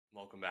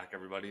Welcome back,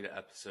 everybody, to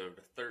episode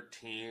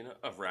 13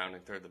 of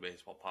Rounding Third the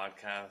Baseball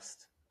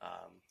podcast.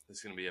 This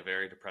is going to be a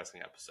very depressing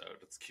episode.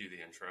 Let's cue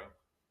the intro.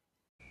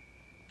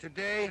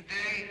 Today,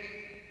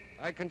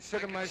 I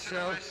consider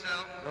myself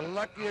the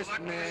luckiest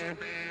man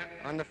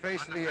on the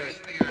face of the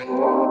earth.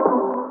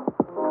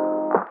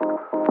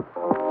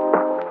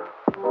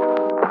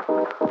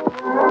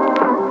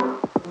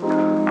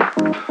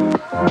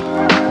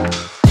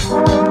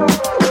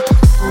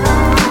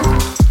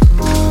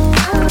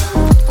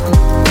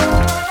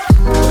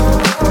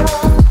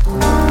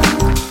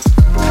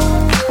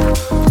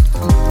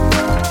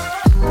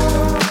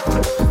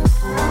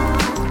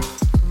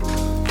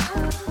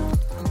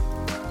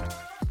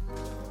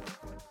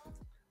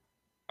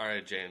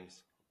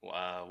 James,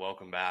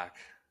 welcome back.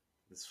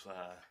 It's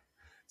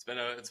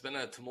been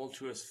a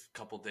tumultuous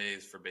couple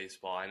days for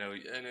baseball. I know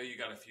you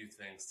got a few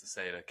things to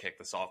say to kick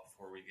this off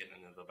before we get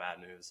into the bad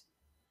news.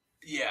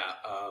 Yeah,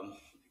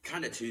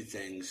 kind of two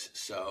things.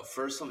 So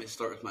first, let me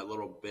start with my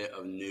little bit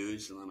of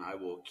news, and then I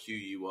will cue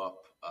you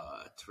up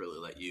to really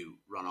let you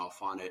run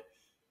off on it.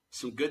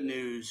 Some good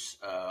news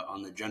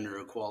on the gender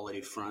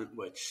equality front,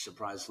 which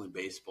surprisingly,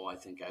 baseball I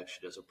think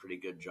actually does a pretty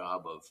good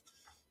job of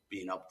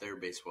being up there,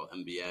 baseball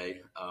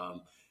NBA.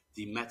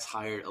 The Mets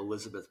hired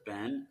Elizabeth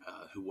Ben,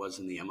 who was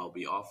in the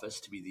MLB office,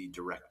 to be the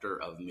director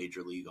of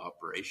Major League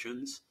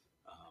Operations.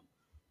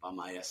 By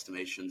my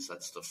estimations,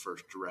 that's the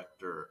first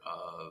director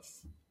of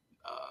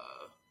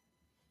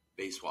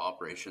baseball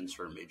operations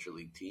for a major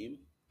league team.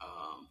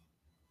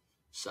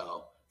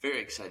 So very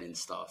exciting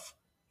stuff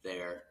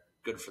there.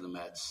 Good for the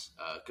Mets,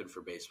 good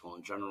for baseball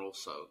in general.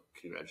 So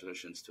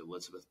congratulations to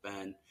Elizabeth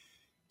Ben.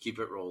 Keep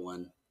it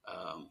rolling.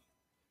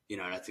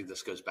 And I think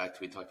this goes back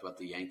to, we talked about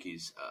the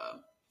Yankees'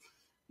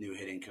 new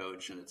hitting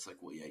coach, and it's like,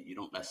 well, yeah, you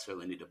don't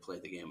necessarily need to play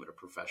the game at a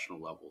professional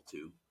level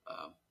to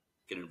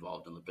get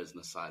involved in the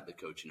business side, the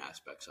coaching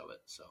aspects of it.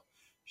 So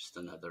just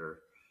another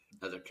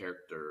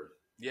character.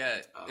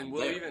 Yeah, and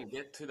we'll even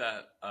get to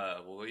that.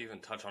 We'll even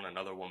touch on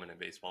another woman in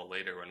baseball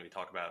later when we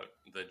talk about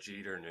the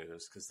Jeter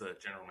news, because the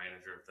general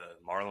manager of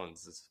the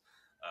Marlins is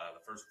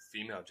the first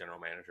female general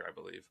manager, I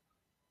believe.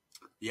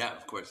 Yeah,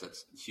 of course,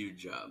 that's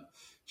huge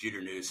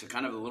Jeter news. So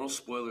kind of a little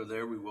spoiler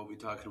there. We will be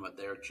talking about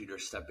Derek Jeter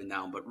stepping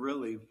down. But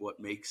really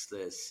what makes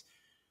this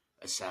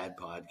a sad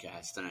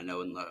podcast, and I know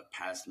in the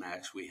past,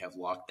 Max, we have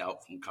locked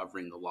out from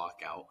covering the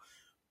lockout,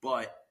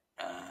 but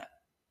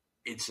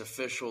it's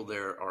official.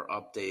 There are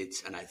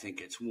updates, and I think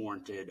it's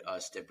warranted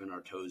us dipping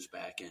our toes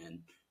back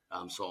in.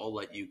 So I'll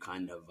let you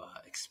kind of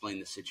explain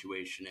the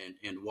situation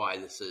and why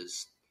this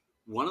is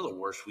one of the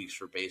worst weeks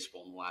for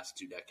baseball in the last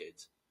 2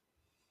 decades.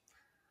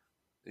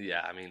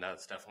 Yeah, I mean,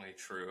 that's definitely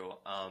true.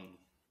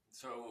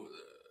 So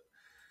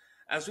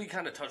as we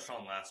kind of touched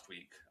on last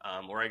week,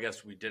 or I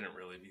guess we didn't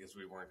really because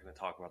we weren't going to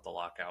talk about the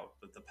lockout,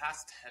 but the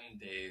past 10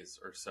 days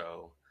or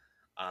so,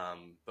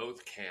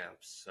 both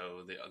camps,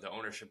 so the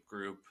ownership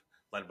group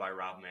led by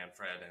Rob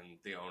Manfred and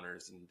the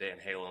owners and Dan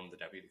Halem, the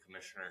deputy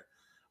commissioner,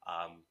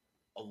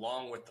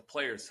 along with the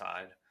player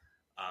side,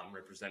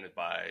 represented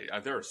by,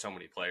 there are so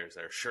many players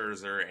there,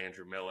 Scherzer,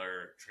 Andrew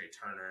Miller, Trey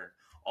Turner,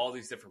 all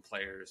these different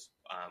players,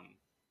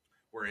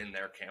 were in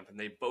their camp, and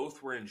they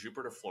both were in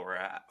Jupiter,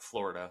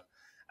 Florida,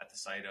 at the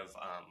site of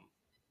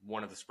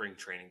one of the spring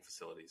training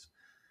facilities.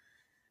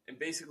 And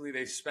basically,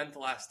 they spent the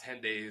last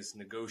 10 days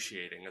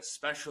negotiating,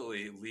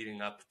 especially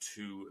leading up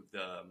to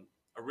the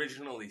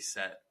originally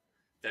set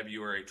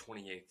February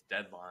 28th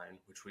deadline,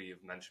 which we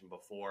have mentioned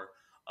before,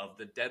 of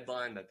the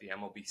deadline that the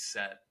MLB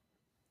set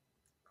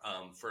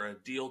for a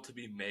deal to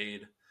be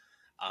made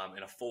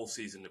and a full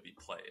season to be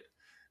played.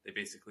 They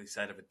basically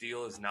said if a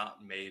deal is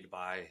not made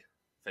by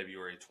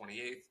February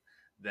 28th,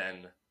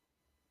 then,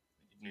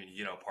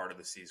 part of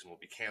the season will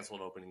be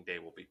canceled. Opening day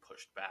will be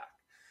pushed back.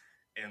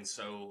 And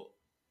so,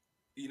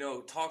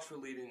 talks were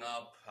leading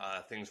up.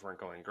 Things weren't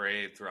going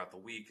great throughout the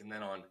week. And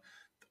then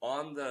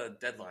on the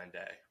deadline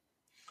day,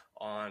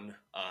 on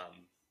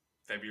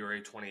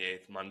February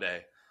 28th,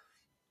 Monday,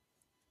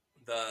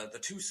 the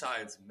two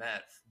sides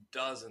met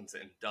dozens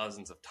and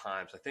dozens of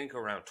times. I think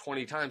around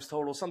 20 times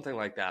total, something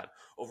like that,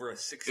 over a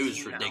 16 It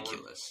was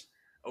ridiculous.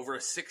 Over a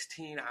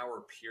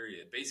 16-hour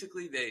period.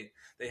 Basically, they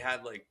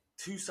had like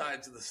two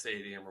sides of the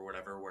stadium or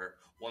whatever, where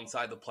one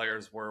side the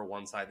players were,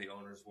 one side the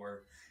owners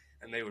were,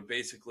 and they would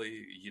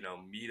basically,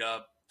 meet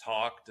up,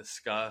 talk,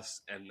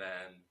 discuss, and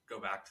then go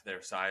back to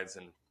their sides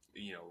and,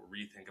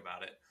 rethink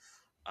about it.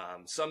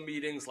 Some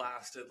meetings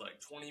lasted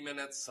like 20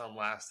 minutes, some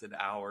lasted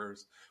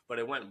hours, but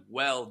it went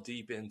well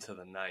deep into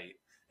the night,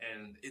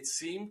 and it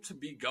seemed to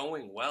be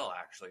going well,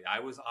 actually. I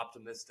was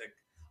optimistic.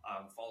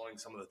 Following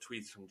some of the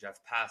tweets from Jeff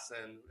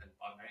Passan and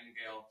Bob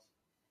Nightingale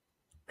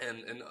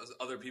and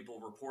other people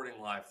reporting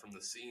live from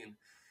the scene.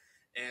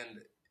 And,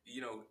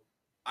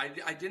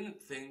 I didn't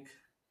think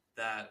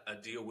that a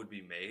deal would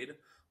be made,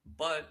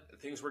 but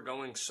things were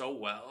going so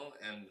well.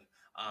 And,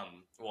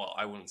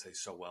 I wouldn't say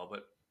so well,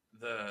 but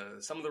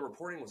some of the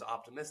reporting was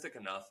optimistic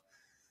enough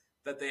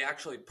that they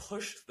actually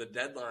pushed the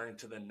deadline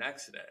to the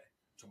next day,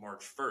 to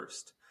March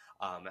 1st.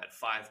 At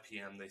 5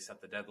 p.m., they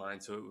set the deadline.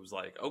 So it was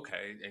like,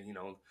 okay. And,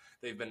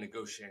 they've been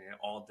negotiating it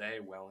all day,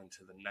 well into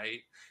the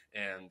night.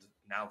 And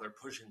now they're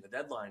pushing the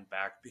deadline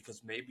back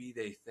because maybe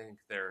they think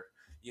they're,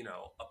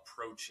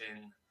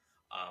 approaching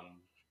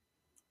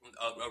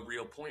a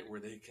real point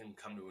where they can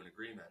come to an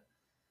agreement.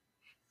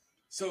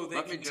 So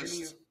they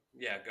continue.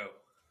 Yeah, go.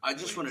 I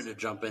just wanted to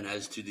jump in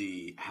as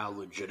to how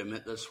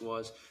legitimate this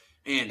was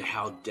and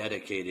how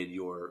dedicated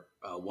your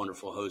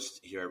wonderful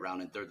host here at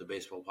Round and Third, the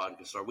baseball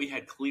podcast, are. We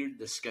had cleared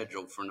the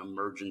schedule for an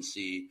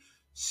emergency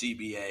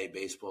CBA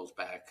Baseball's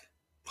Back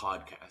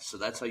podcast. So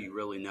that's how you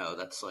really know.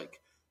 That's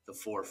like the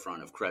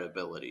forefront of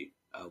credibility.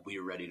 We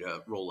were ready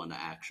to roll into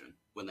action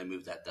when they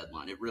moved that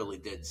deadline. It really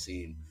did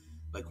seem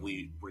like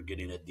we were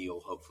getting a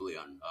deal hopefully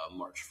on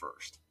March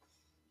 1st.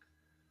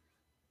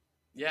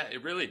 Yeah,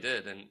 it really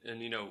did. And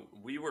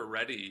we were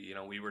ready.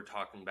 We were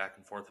talking back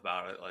and forth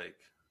about it. Like,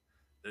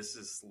 this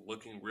is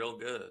looking real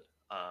good.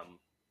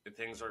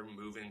 Things are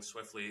moving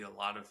swiftly. A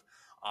lot of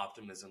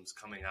optimism's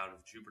coming out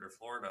of Jupiter,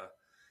 Florida.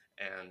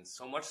 And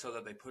so much so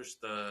that they pushed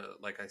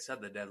like I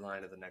said, the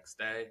deadline of the next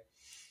day.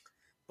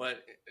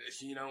 But,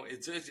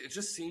 it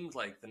just seemed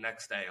like the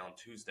next day on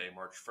Tuesday,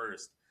 March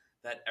 1st,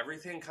 that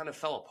everything kind of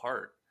fell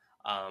apart.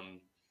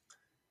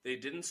 They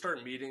didn't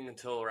start meeting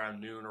until around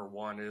noon or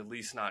 1, at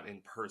least not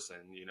in person.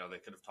 They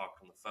could have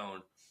talked on the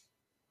phone.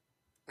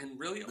 And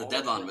really, the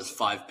deadline was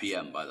 5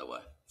 p.m., by the way.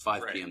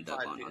 5 p.m.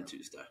 deadline on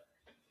Tuesday.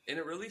 And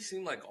it really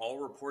seemed like all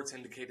reports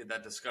indicated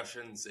that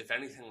discussions, if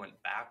anything, went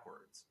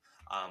backwards.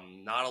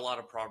 Not a lot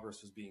of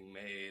progress was being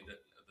made.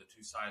 The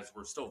two sides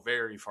were still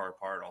very far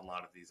apart on a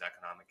lot of these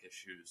economic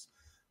issues.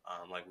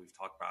 Like we've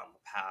talked about in the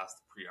past,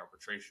 the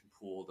pre-arbitration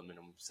pool, the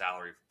minimum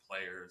salary for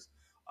players,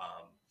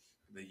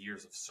 the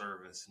years of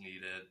service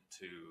needed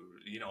to,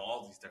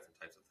 all these different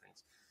types of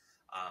things.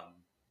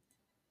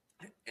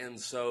 And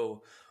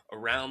so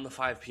around the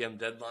 5 p.m.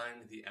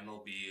 deadline, the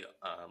MLB,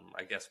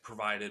 I guess,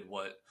 provided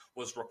what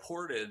was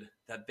reported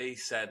that they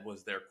said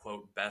was their,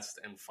 quote, best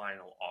and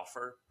final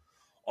offer.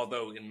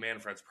 Although in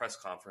Manfred's press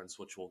conference,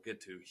 which we'll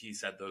get to, he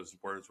said those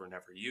words were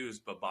never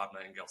used, but Bob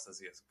Nightingale says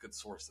he has a good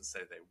source to say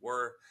they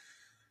were.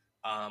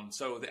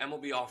 So the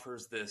MLB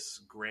offers this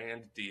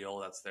grand deal.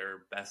 That's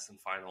their best and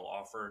final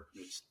offer.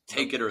 It's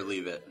take it or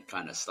leave it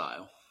kind of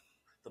style.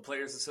 The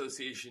Players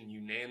Association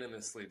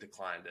unanimously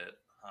declined it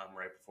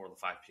right before the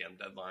 5 p.m.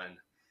 deadline.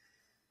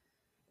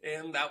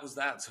 And that was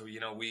that. So,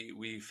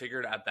 we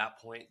figured at that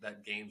point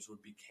that games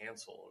would be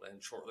canceled.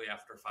 And shortly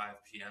after 5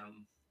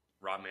 p.m.,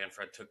 Rob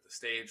Manfred took the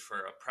stage for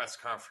a press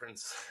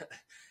conference.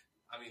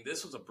 I mean,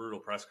 this was a brutal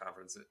press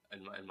conference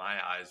in my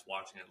eyes,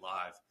 watching it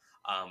live.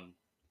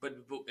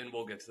 And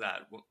we'll get to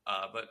that.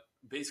 But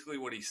basically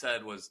what he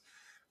said was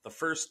the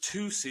first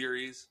 2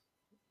 series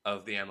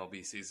of the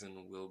MLB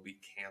season will be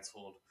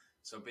canceled.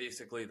 So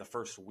basically the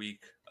first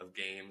week of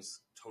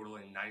games,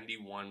 totaling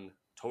 91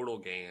 total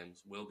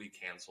games, will be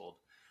canceled.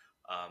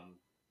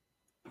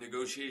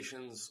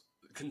 Negotiations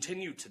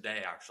continue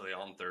today, actually,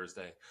 on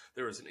Thursday.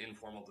 There was an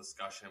informal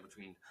discussion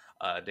between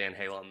Dan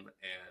Halem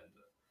and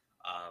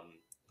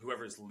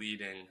whoever's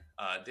leading,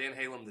 Dan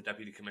Halem, the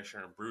deputy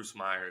commissioner, and Bruce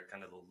Meyer,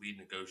 kind of the lead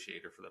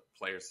negotiator for the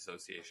Players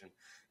Association.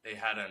 They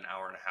had an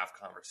hour-and-a-half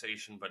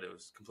conversation, but it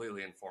was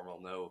completely informal.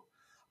 No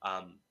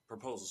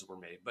proposals were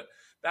made. But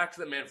back to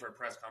the Manfred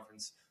press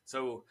conference.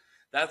 So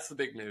that's the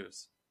big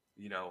news.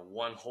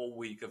 1 whole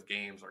week of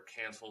games are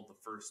canceled. The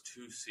first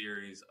 2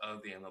 series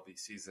of the MLB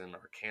season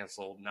are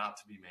canceled, not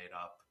to be made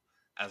up.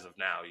 As of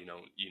now,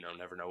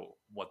 never know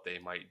what they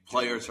might do.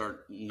 Players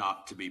are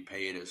not to be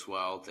paid as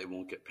well. They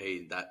won't get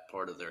paid that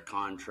part of their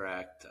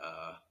contract.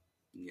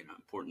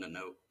 Important to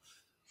note.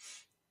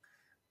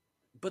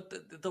 But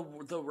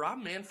the Rob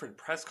Manfred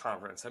press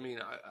conference, I mean,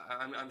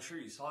 I'm sure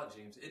you saw it,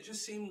 James. It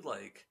just seemed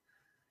like,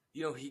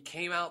 he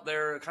came out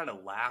there kind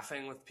of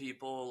laughing with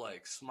people,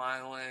 like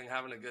smiling,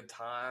 having a good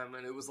time.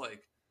 And it was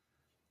like,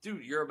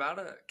 dude, you're about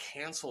to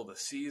cancel the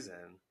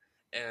season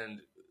and,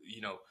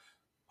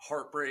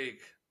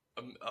 heartbreak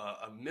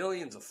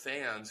millions of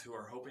fans who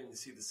are hoping to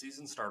see the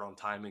season start on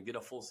time and get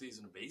a full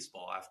season of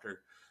baseball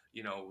after,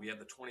 we had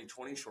the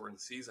 2020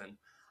 shortened season.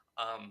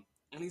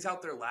 And he's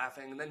out there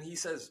laughing. And then he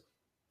says,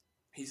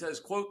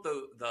 quote,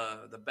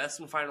 the best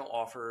and final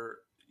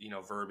offer,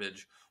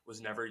 verbiage was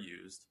never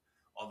used,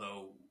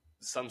 although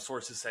some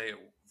sources say it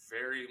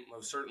very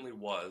most certainly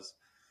was.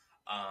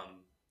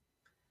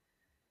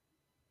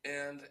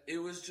 And it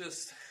was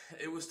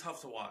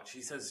tough to watch.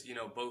 He says,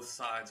 both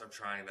sides are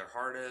trying their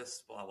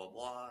hardest, blah, blah,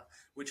 blah,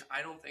 which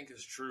I don't think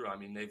is true. I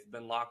mean, they've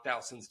been locked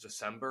out since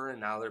December,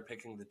 and now they're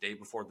picking the day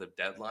before the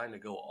deadline to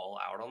go all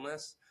out on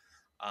this.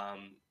 I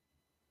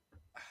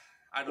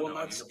don't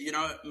know.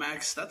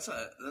 Max, that's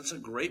a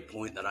great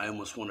point that I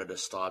almost wanted to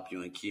stop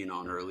you and key in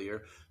on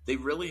earlier. They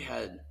really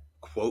had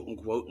quote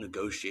unquote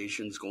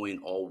negotiations going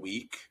all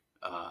week,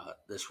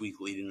 this week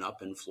leading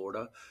up in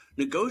Florida.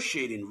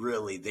 Negotiating,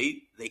 really,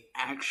 they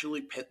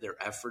actually put their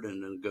effort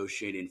into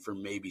negotiating for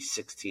maybe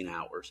 16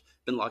 hours.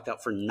 Been locked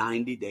out for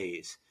 90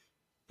 days.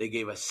 They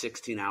gave us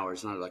 16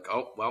 hours, and they're like,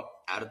 oh, well,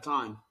 out of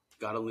time.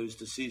 Got to lose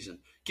the season.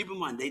 Keep in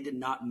mind, they did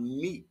not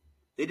meet.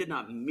 They did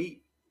not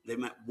meet. They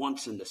met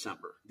once in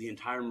December. The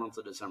entire month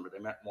of December, they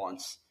met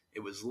once. It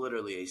was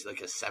literally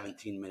like a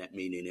 17-minute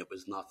meeting. It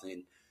was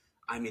nothing.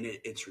 I mean,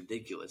 it's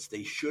ridiculous.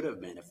 They should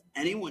have been. If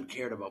anyone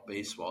cared about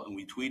baseball, and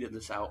we tweeted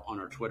this out on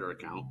our Twitter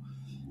account,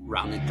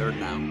 rounding third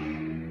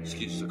now.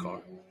 Excuse the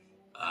car.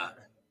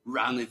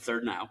 Rounding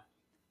third now.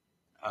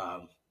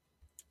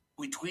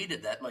 We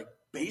tweeted that, like,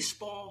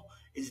 baseball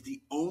is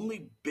the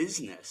only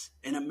business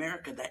in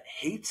America that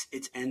hates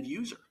its end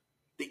user.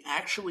 They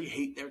actually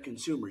hate their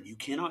consumer. You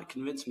cannot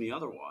convince me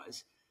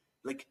otherwise.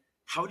 Like,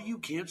 how do you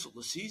cancel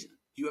the season?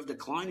 You have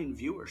declining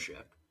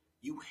viewership.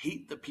 You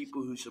hate the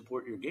people who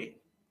support your game.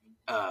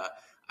 I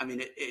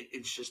mean,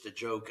 it's just a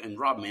joke. And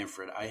Rob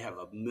Manfred, I have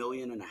 1.5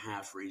 million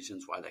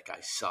reasons why that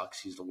guy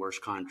sucks. He's the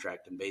worst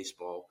contract in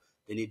baseball.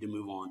 They need to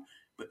move on.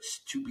 But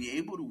to be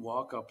able to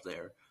walk up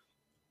there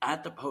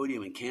at the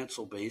podium and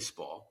cancel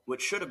baseball,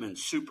 which should have been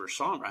super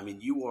somber. I mean,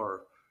 you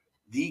are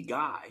the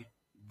guy,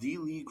 the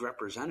league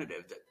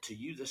representative. That to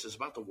you, this is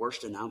about the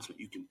worst announcement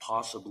you can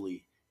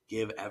possibly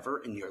give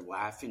ever. And you're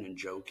laughing and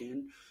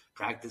joking,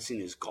 practicing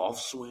his golf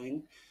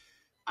swing.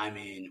 I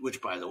mean,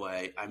 which, by the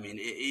way, I mean,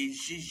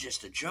 he's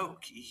just a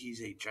joke.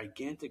 He's a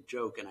gigantic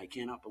joke, and I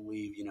cannot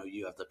believe,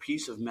 you have the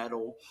piece of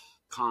metal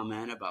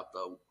comment about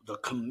the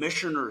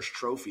commissioner's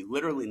trophy,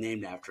 literally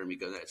named after him. He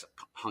goes, it's a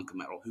hunk of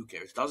metal. Who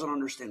cares? Doesn't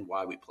understand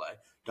why we play.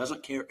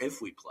 Doesn't care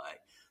if we play.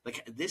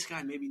 Like, this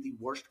guy may be the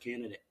worst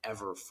candidate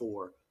ever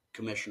for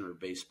commissioner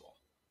of baseball.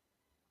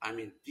 I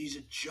mean, he's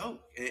a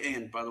joke.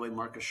 And, by the way,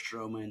 Marcus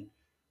Stroman,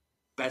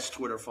 best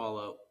Twitter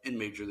follow in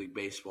Major League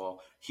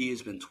Baseball. He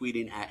has been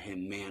tweeting at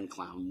him man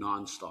clown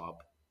nonstop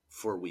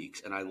for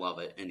weeks, and I love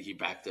it. And he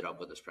backed it up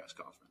with his press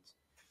conference.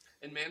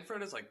 And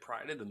Manfred has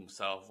prided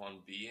himself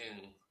on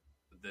being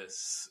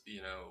this,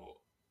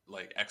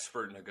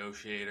 expert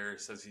negotiator.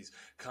 Says he's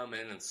come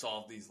in and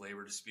solved these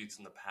labor disputes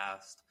in the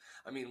past.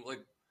 I mean,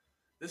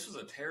 this was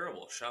a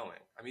terrible showing.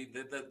 I mean,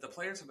 the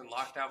players have been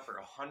locked out for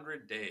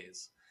 100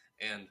 days,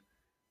 and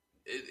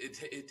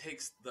it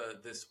takes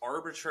this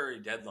arbitrary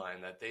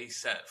deadline that they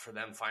set for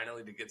them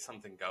finally to get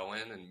something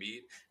going and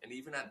meet. And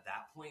even at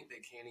that point, they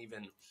can't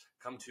even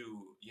come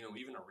to,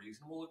 even a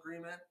reasonable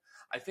agreement.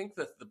 I think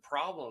that the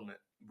problem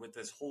with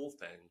this whole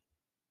thing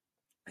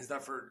is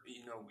that for,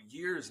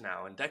 years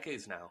now and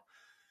decades now,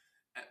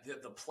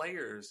 the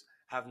players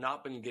have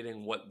not been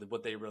getting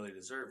what they really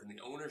deserve. And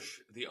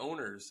the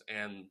owners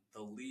and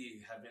the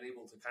league have been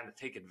able to kind of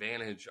take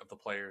advantage of the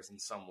players in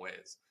some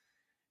ways.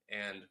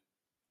 And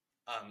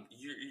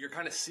you're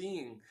kind of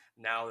seeing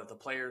now that the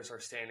players are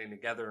standing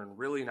together and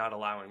really not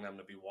allowing them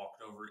to be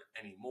walked over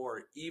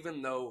anymore,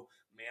 even though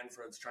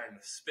Manfred's trying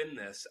to spin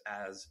this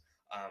as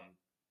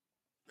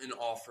an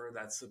offer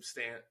that's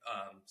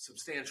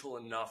substantial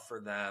enough for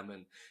them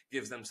and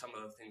gives them some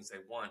of the things they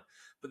want.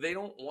 But they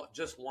don't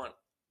just want,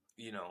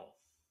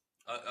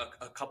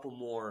 a couple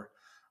more,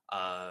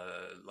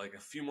 like a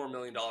few more $1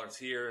 million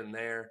here and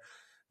there.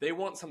 They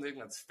want something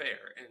that's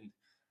fair. And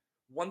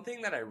one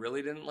thing that I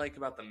really didn't like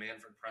about the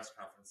Manfred press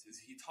conference is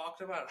he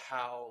talked about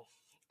how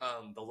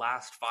the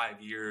last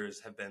 5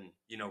 years have been,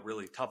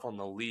 really tough on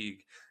the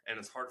league, and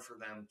it's hard for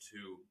them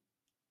to,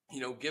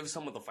 give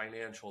some of the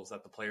financials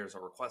that the players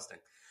are requesting.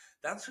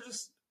 That's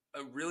just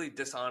a really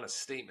dishonest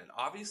statement.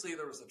 Obviously,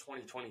 there was the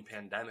 2020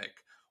 pandemic,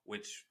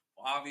 which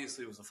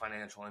obviously was a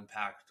financial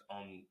impact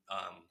on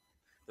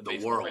the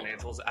baseball world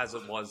financials as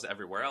it was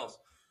everywhere else.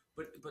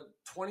 But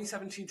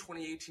 2017,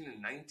 2018,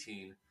 and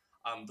 19,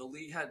 the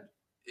league had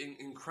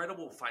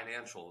incredible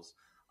financials.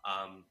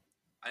 I'm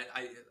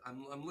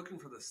looking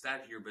for the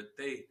stat here, but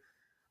they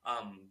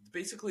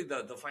basically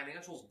the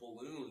financials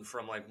ballooned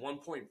from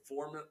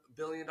 $1.4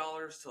 billion to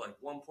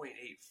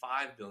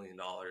 $1.85 billion,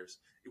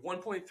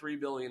 $1.3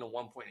 billion and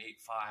 $1.85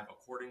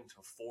 according to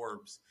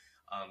Forbes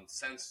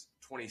since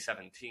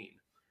 2017.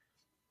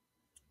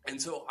 And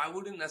so I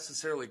wouldn't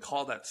necessarily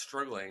call that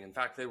struggling. In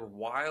fact, they were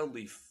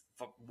wildly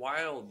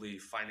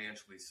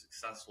financially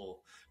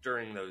successful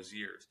during those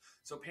years.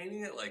 So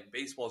painting it like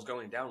baseball is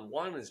going down,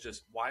 one is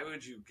just, why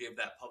would you give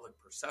that public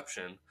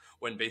perception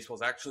when baseball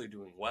is actually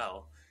doing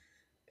well?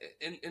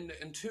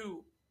 And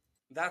two,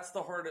 that's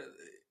the hard.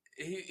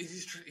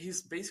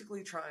 He's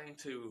basically trying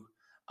to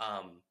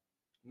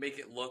make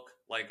it look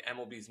like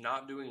MLB's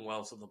not doing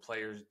well, so the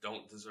players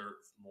don't deserve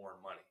more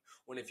money.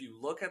 When if you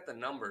look at the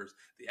numbers,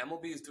 the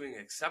MLB is doing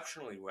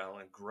exceptionally well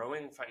and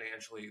growing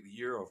financially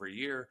year over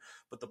year,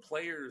 but the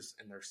players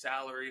and their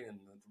salary and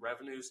the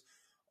revenues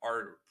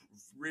are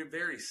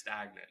very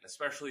stagnant,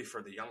 especially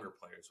for the younger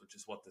players, which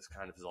is what this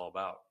kind of is all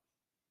about.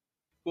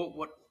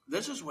 Well,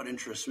 this is what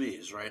interests me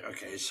is, right,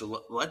 okay,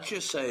 so let's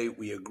just say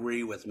we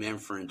agree with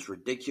Manfred's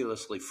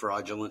ridiculously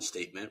fraudulent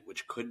statement,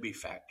 which could be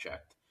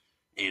fact-checked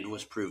and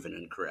was proven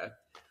incorrect.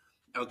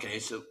 Okay,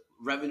 so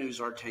revenues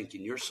are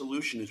tanking. Your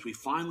solution is we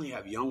finally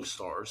have young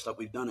stars that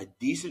we've done a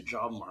decent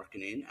job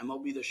marketing.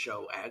 MLB The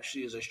Show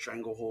actually is a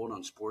stranglehold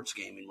on sports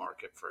gaming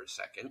market for a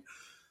second.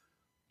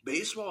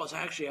 Baseball is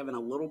actually having a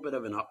little bit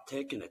of an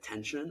uptick in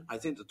attention. I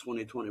think the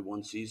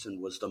 2021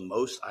 season was the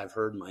most I've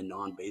heard my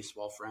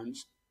non-baseball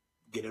friends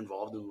get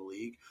involved in the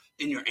league.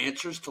 And your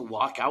answer is to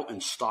lock out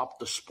and stop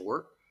the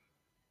sport.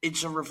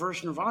 It's a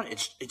reverse nirvana.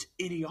 It's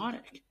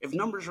idiotic. If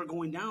numbers are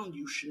going down,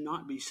 you should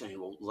not be saying,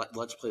 well,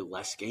 let's play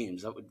less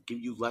games. That would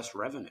give you less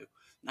revenue.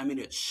 I mean,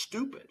 it's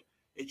stupid.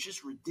 It's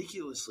just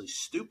ridiculously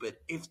stupid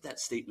if that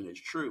statement is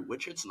true,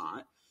 which it's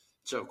not.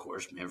 So, of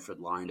course, Manfred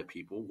lying to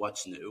people.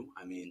 What's new?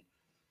 I mean,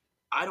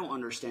 I don't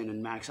understand.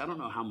 And, Max, I don't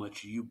know how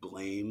much you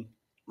blame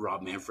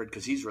Rob Manfred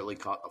because he's really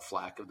caught the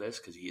flack of this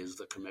because he is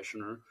the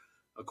commissioner.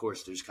 Of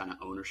course, there's kind of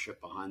ownership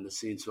behind the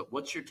scenes. But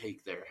what's your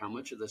take there? How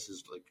much of this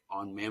is like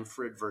on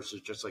Manfred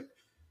versus just like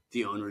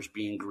the owners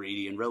being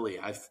greedy? And really,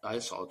 I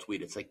saw a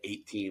tweet. It's like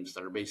 8 teams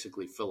that are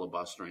basically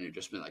filibustering and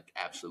just been like,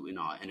 absolutely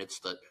not. And it's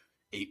the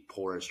 8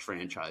 poorest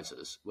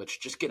franchises, which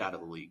just get out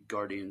of the league.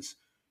 Guardians,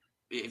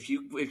 if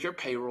your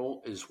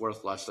payroll is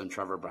worth less than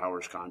Trevor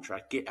Bauer's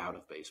contract, get out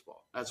of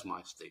baseball. That's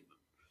my statement.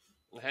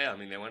 Hey, I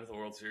mean, they went to the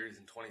World Series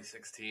in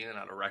 2016 and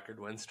had a record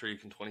win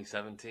streak in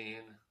 2017.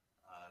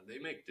 They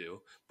make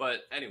do. But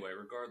anyway,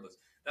 regardless,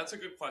 that's a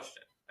good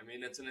question. I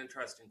mean, it's an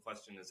interesting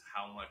question is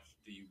how much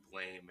do you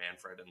blame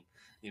Manfred? And,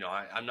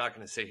 I'm not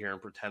going to sit here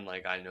and pretend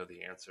like I know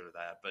the answer to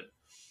that. But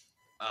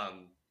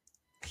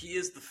he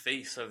is the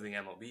face of the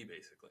MLB,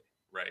 basically,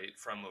 right?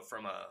 From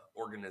a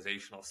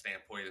organizational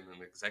standpoint and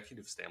an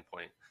executive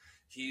standpoint,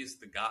 he's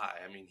the guy.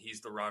 I mean,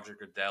 he's the Roger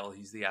Goodell.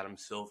 He's the Adam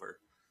Silver.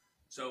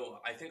 So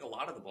I think a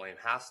lot of the blame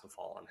has to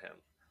fall on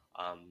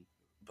him.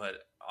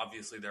 But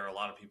obviously there are a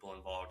lot of people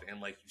involved.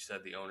 And like you said,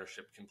 the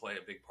ownership can play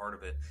a big part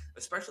of it,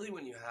 especially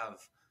when you have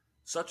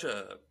such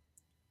a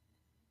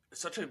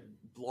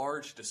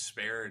large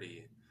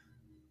disparity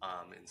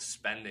in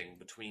spending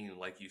between,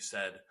 like you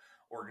said,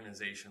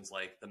 organizations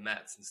like the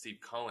Mets and Steve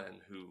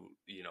Cohen, who,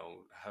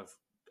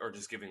 are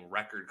just giving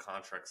record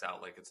contracts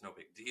out like it's no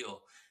big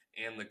deal,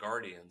 and the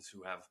Guardians,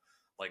 who have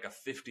like a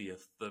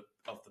 50th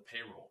of the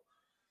payroll.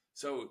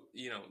 So,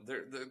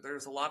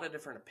 there's a lot of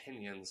different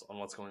opinions on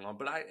what's going on,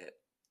 but I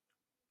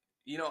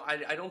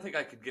don't think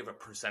I could give a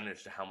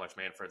percentage to how much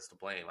Manfred's to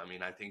blame. I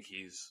mean, I think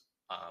he's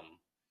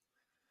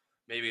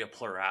maybe a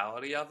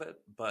plurality of it,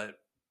 but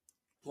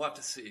we'll have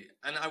to see.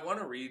 And I want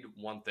to read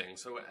one thing.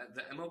 So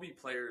the MLB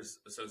Players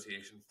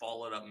Association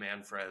followed up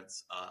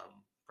Manfred's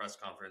press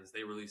conference.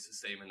 They released a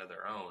statement of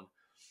their own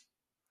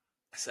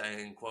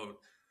saying, quote,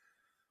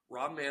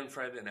 Rob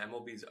Manfred and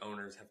MLB's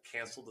owners have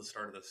canceled the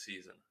start of the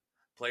season.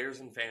 Players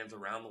and fans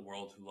around the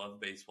world who love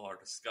baseball are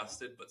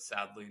disgusted, but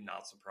sadly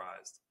not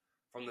surprised.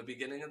 From the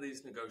beginning of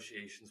these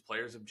negotiations,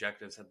 players'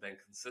 objectives have been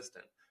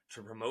consistent: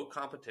 to promote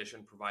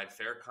competition, provide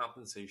fair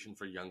compensation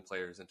for young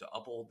players, and to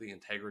uphold the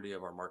integrity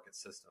of our market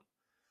system.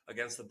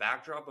 Against the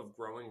backdrop of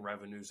growing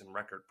revenues and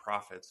record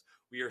profits,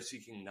 we are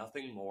seeking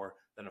nothing more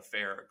than a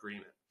fair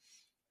agreement.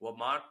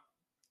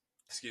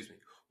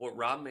 What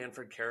Rob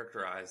Manfred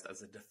characterized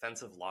as a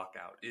defensive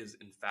lockout is,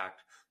 in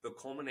fact, the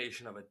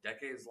culmination of a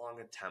decades-long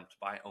attempt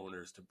by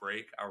owners to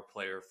break our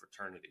player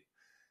fraternity.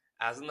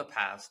 As in the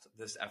past,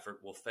 this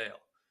effort will fail.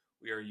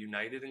 We are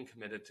united and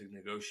committed to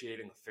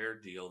negotiating a fair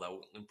deal that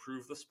will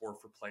improve the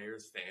sport for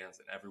players, fans,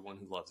 and everyone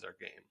who loves their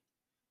game.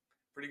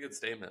 Pretty good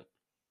statement.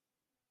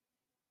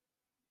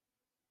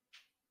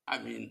 I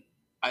mean,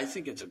 I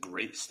think it's a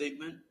great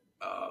statement.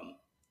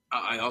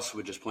 I also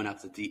would just point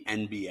out that the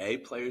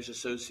NBA Players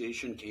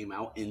Association came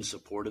out in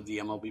support of the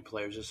MLB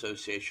Players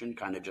Association,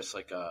 kind of just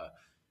like a,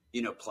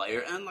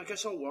 player. And like I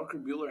saw Walker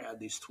Buehler had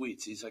these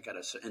tweets. He's like,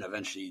 and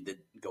eventually he did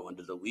go on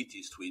to delete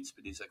these tweets,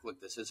 but he's like,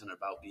 look, this isn't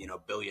about,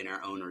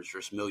 billionaire owners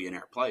versus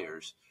millionaire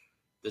players.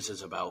 This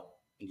is about,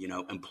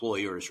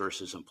 employers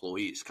versus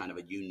employees, kind of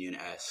a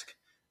union-esque,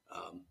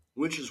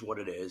 which is what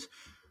it is.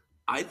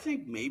 I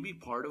think maybe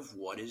part of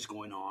what is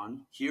going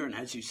on here, and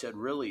as you said,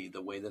 really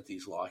the way that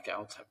these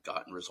lockouts have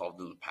gotten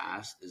resolved in the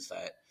past is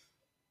that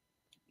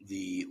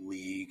the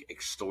league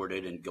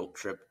extorted and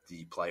guilt-tripped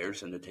the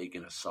players into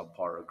taking a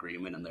subpar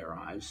agreement in their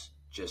eyes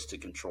just to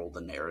control the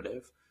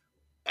narrative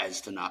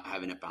as to not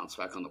having it bounce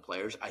back on the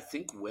players. I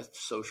think with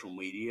social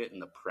media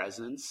and the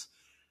presence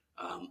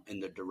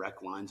and the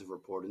direct lines of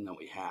reporting that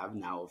we have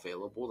now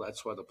available,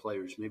 that's why the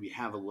players maybe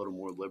have a little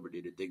more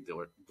liberty to dig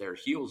their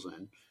heels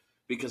in.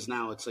 Because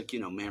now it's like,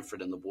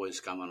 Manfred and the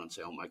boys come on and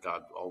say, oh, my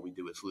God, all we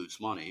do is lose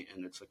money.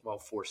 And it's like, well,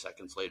 4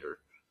 seconds later,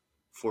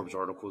 Forbes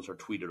articles are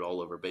tweeted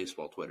all over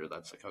baseball Twitter.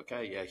 That's like,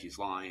 okay, yeah, he's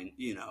lying.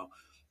 You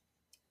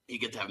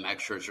get to have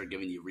Max Scherzer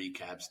giving you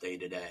recaps day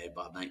to day,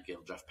 Bob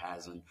Nightingale, Jeff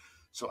Passan.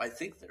 So I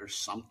think there's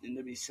something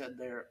to be said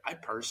there. I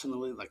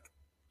personally,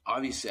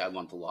 obviously I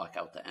want the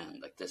lockout to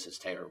end. This is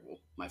terrible.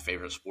 My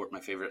favorite sport, my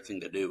favorite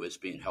thing to do is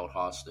being held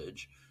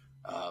hostage.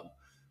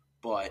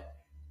 But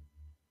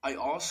I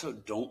also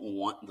don't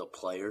want the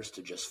players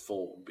to just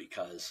fold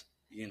because,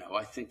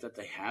 I think that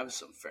they have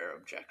some fair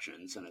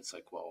objections. And it's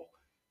like, well,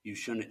 you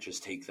shouldn't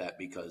just take that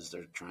because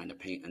they're trying to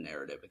paint a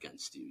narrative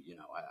against you.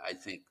 I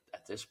think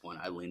at this point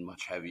I lean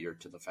much heavier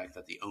to the fact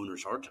that the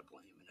owners are to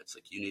blame. And it's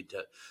like you need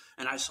to –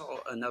 and I saw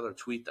another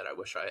tweet that I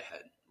wish I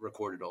had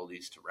recorded all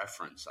these to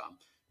reference.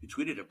 You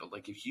tweeted it, but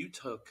if you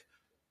took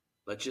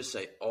let's just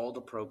say all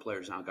the pro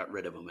players now got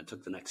rid of them and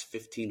took the next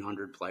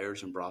 1,500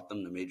 players and brought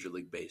them to Major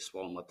League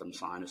Baseball and let them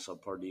sign a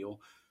subpar deal,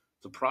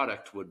 the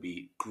product would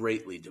be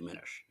greatly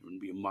diminished. It would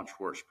be a much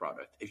worse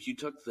product. If you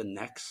took the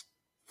next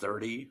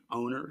 30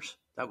 owners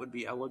that would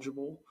be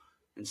eligible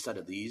instead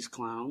of these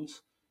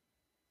clowns,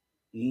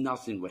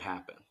 nothing would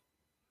happen.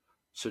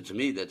 So to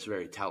me, that's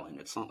very telling.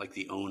 It's not like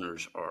the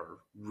owners are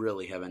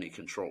really have any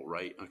control,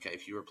 right? Okay,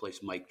 if you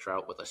replace Mike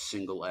Trout with a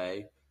single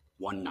A,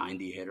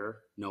 190 hitter,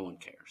 no one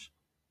cares.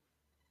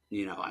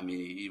 I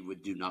mean, he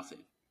would do nothing.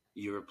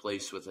 You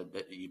replace with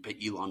you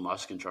put Elon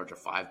Musk in charge of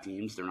 5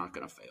 teams, they're not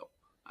going to fail.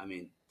 I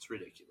mean, it's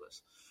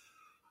ridiculous.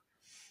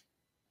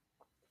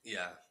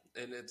 Yeah,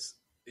 and it's,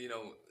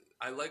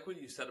 I like what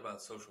you said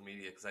about social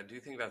media because I do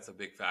think that's a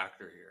big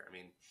factor here. I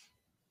mean,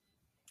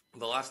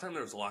 the last time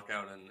there was a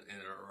lockout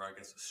or I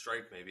guess a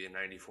strike maybe in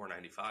 94,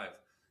 95,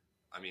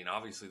 I mean,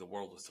 obviously the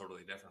world was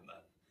totally different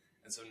then.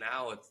 And so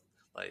now it's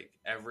like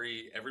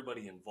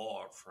everybody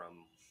involved,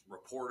 from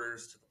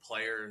reporters to the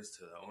players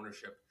to the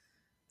ownership,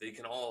 they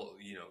can all,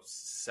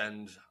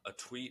 send a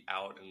tweet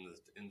out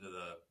into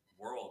the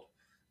world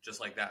just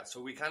like that.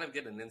 So we kind of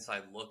get an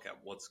inside look at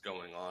what's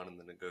going on in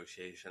the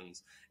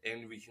negotiations,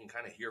 and we can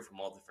kind of hear from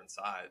all different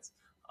sides.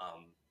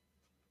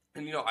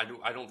 And,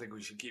 I don't think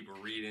we should keep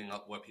reading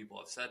up what people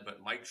have said,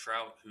 but Mike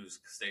Trout, who's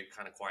stayed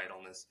kind of quiet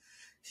on this,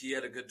 he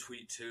had a good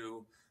tweet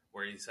too,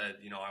 where he said,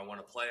 I want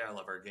to play, I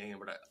love our game,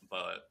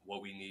 but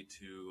what we need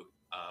to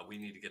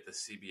get the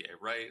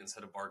CBA right.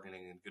 Instead of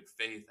bargaining in good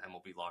faith,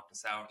 MLB locked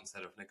us out.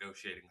 Instead of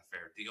negotiating a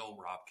fair deal,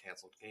 Rob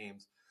canceled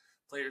games.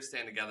 Players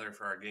stand together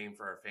for our game,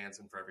 for our fans,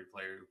 and for every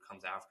player who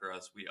comes after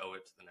us. We owe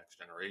it to the next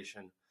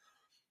generation.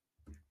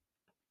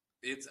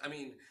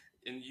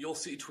 And you'll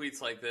see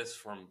tweets like this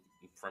from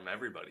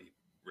everybody,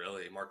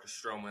 really. Marcus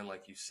Stroman,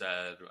 like you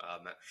said,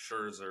 Matt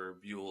Scherzer,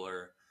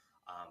 Bueller.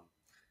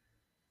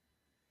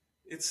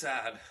 It's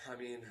sad. I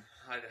mean,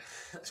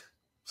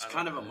 it's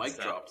kind of a mic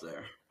drop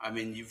there. I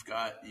mean, you've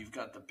got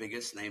the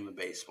biggest name in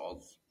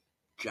baseball,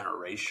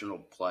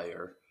 generational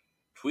player,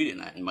 tweeting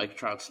that, and Mike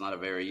Trout's not a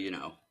very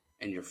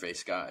in your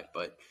face guy,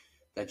 but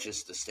that's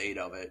just the state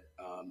of it.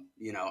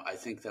 I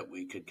think that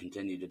we could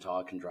continue to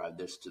talk and drive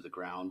this to the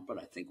ground, but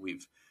I think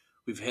we've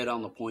hit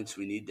on the points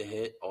we need to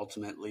hit.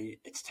 Ultimately,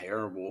 it's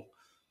terrible.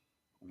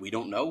 We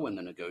don't know when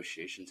the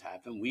negotiations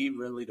happen. We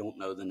really don't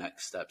know the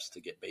next steps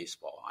to get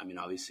baseball. I mean,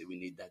 obviously, we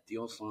need that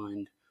deal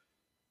signed.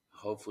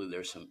 Hopefully,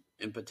 there's some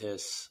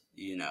impetus,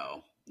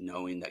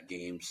 knowing that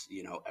games,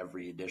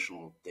 every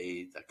additional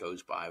day that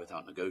goes by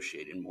without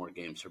negotiating, more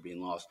games are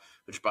being lost,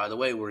 which, by the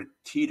way, we're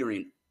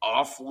teetering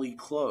awfully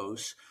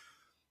close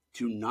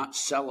to not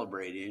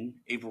celebrating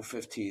April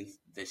 15th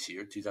this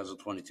year,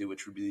 2022,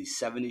 which would be the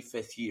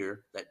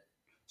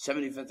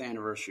 75th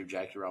anniversary of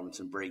Jackie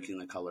Robinson breaking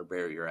the color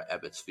barrier at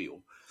Ebbets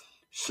Field.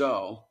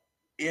 So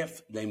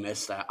if they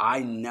miss that, I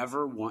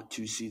never want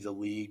to see the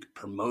league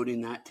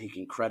promoting that,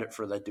 taking credit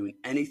for that, doing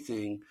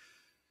anything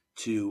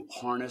to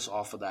harness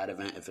off of that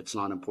event if it's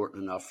not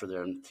important enough for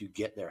them to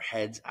get their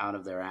heads out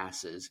of their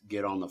asses,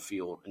 get on the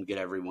field, and get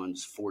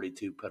everyone's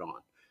 42 put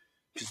on.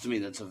 Because to me,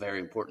 that's a very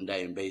important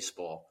day in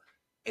baseball.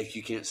 If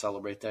you can't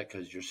celebrate that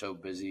because you're so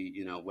busy,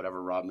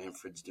 whatever Rob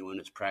Manfred's doing,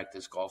 it's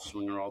practice, golf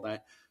swing, or all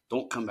that,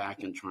 don't come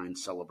back and try and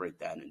celebrate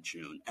that in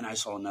June. And I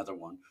saw another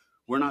one.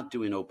 We're not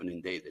doing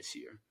opening day this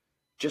year.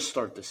 Just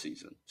start the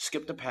season.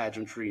 Skip the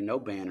pageantry, no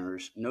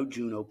banners, no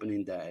June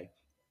opening day.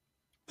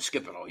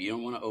 Skip it all. You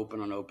don't want to open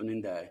on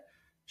opening day.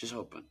 Just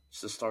open.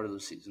 It's the start of the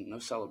season. No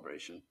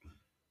celebration.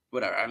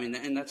 Whatever. I mean,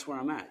 and that's where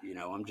I'm at.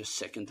 I'm just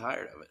sick and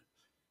tired of it.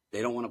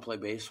 They don't want to play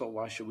baseball.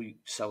 Why should we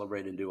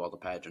celebrate and do all the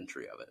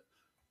pageantry of it?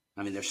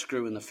 I mean, they're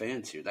screwing the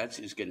fans here. That's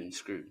who's getting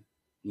screwed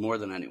more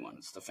than anyone.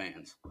 It's the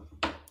fans.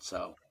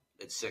 So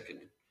it's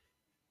sickening.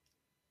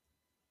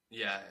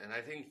 Yeah, and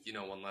I think,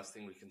 one last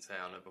thing we can say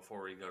on it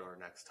before we go to our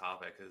next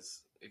topic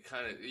is you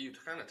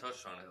kind of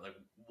touched on it, like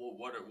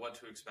what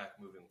to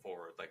expect moving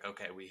forward. Like,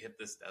 okay, we hit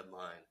this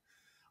deadline.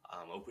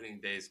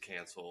 Opening day's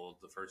canceled.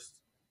 The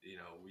first,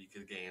 week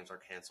of games are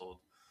canceled.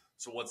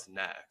 So what's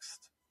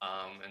next?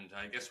 And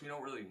I guess we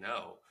don't really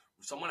know.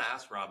 Someone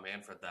asked Rob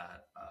Manfred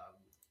that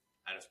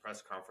at his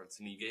press conference,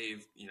 and he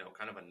gave,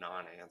 kind of a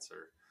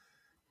non-answer.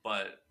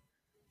 But,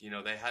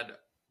 they had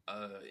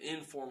an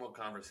informal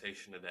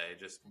conversation today,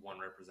 just one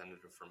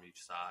representative from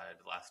each side,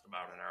 lasted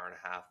about an hour and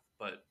a half.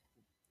 But,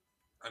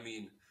 I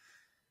mean,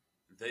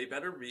 they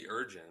better be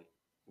urgent.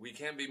 We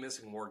can't be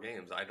missing more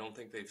games. I don't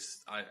think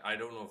I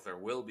don't know if there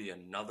will be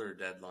another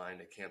deadline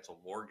to cancel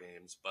more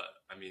games. But,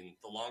 I mean,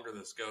 the longer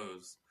this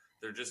goes,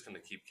 they're just going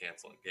to keep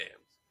canceling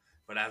games.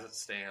 But as it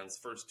stands,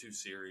 first 2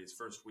 series,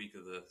 first week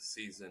of the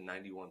season,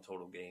 91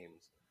 total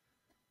games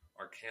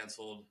are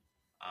canceled.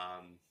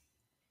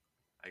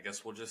 I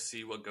guess we'll just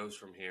see what goes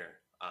from here,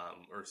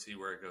 or see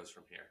where it goes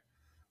from here.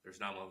 There's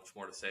not much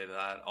more to say to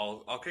that.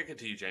 I'll kick it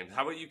to you, James.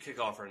 How about you kick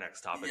off our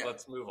next topic? Yeah.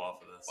 Let's move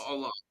off of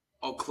this.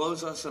 I'll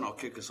close us and I'll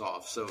kick us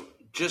off. So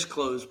just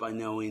close by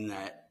knowing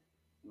that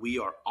we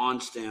are on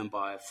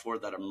standby for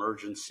that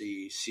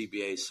emergency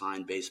CBA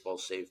signed Baseball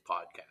Save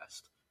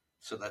podcast.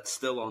 So that's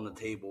still on the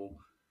table.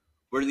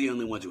 We're the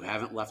only ones who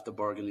haven't left the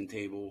bargaining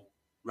table.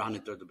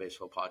 Rounding Third the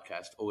Baseball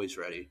podcast, always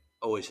ready,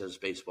 always has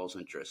baseball's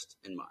interest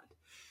in mind.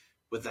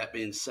 With that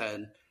being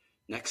said,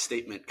 next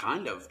statement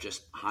kind of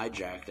just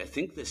hijacked. I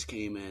think this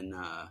came in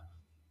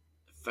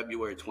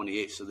February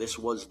 28th, so this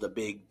was the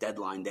big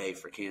deadline day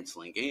for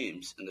canceling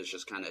games, and this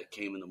just kind of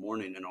came in the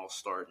morning, and I'll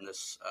start, and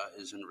this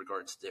is in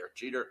regards to Derek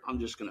Jeter. I'm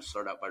just going to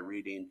start out by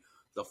reading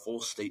the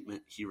full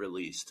statement he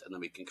released, and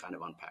then we can kind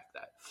of unpack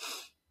that.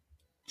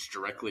 It's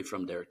directly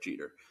from Derek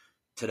Jeter.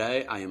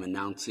 Today, I am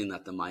announcing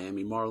that the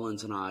Miami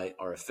Marlins and I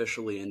are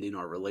officially ending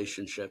our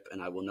relationship,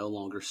 and I will no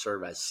longer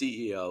serve as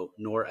CEO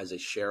nor as a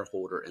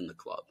shareholder in the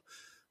club.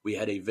 We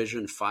had a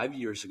vision 5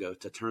 years ago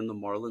to turn the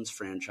Marlins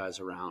franchise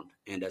around,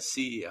 and as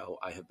CEO,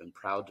 I have been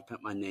proud to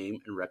put my name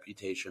and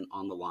reputation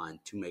on the line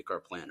to make our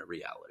plan a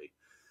reality.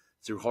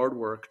 Through hard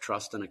work,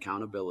 trust, and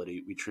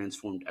accountability, we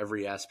transformed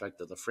every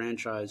aspect of the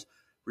franchise,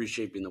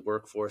 reshaping the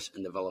workforce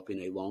and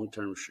developing a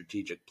long-term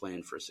strategic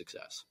plan for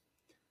success.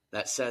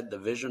 That said, the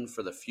vision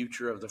for the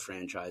future of the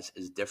franchise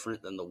is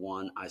different than the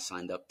one I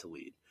signed up to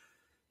lead.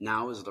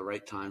 Now is the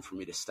right time for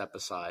me to step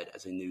aside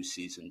as a new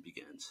season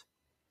begins.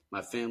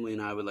 My family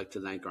and I would like to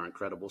thank our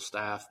incredible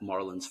staff,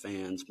 Marlins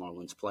fans,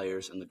 Marlins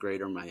players, and the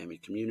greater Miami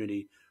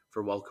community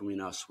for welcoming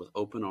us with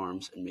open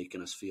arms and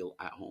making us feel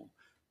at home.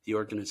 The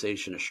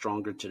organization is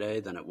stronger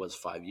today than it was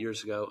 5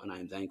 years ago, and I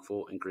am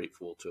thankful and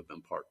grateful to have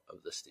been part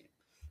of this team.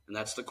 And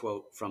that's the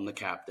quote from the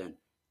captain,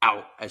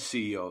 out as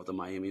CEO of the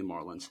Miami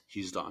Marlins.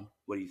 He's done.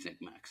 What do you think,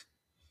 Max?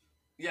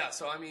 Yeah,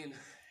 so I mean,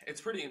 it's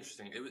pretty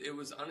interesting.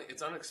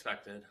 It's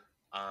unexpected.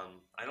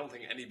 I don't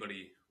think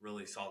anybody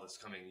really saw this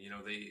coming. You know,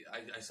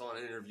 I saw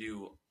an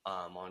interview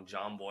on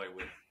John Boy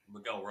with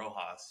Miguel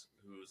Rojas,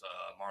 who's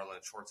a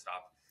Marlins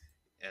shortstop,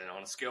 and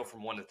on a scale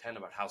from 1 to 10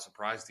 about how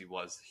surprised he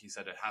was, he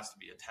said it has to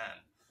be a 10.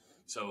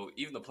 So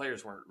even the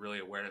players weren't really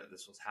aware that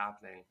this was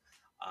happening.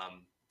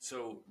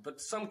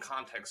 But some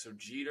context. So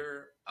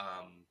Jeter,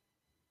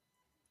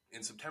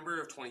 in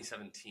September of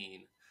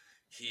 2017,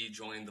 he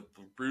joined the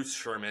Bruce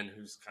Sherman,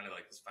 who's kind of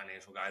like this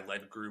financial guy,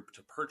 led group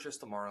to purchase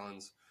the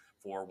Marlins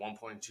for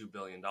 $1.2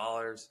 billion.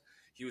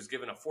 He was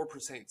given a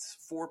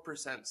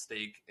 4%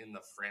 stake in the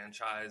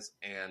franchise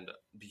and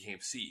became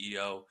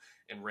CEO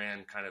and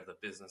ran kind of the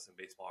business and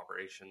baseball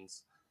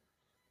operations.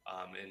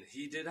 And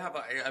he did have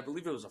I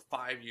believe it was a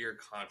 5-year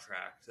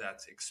contract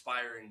that's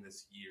expiring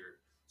this year.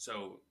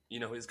 So, you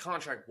know, his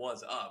contract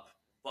was up,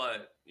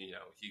 but, you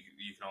know,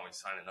 you can always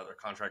sign another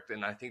contract.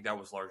 And I think that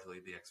was largely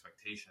the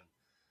expectation.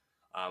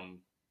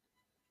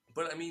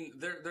 But I mean,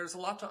 there's a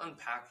lot to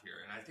unpack here,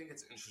 and I think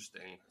it's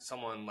interesting.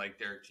 Someone like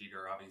Derek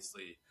Jeter,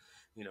 obviously,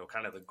 you know,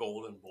 kind of the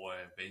golden boy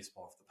of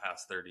baseball for the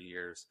past 30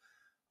 years.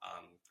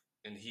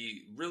 And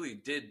he really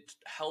did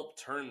help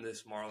turn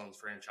this Marlins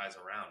franchise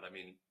around. I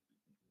mean,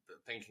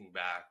 thinking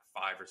back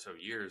 5 or so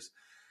years,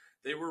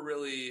 they were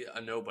really a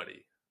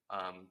nobody.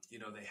 You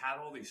know, they had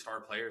all these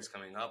star players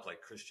coming up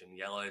like Christian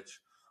Yelich,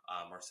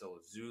 Marcell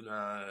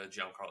Ozuna,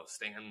 Giancarlo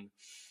Stanton,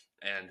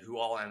 and who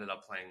all ended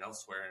up playing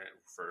elsewhere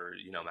for,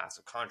 you know,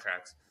 massive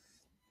contracts.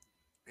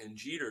 And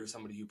Jeter,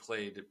 somebody who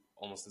played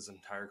almost his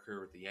entire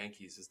career with the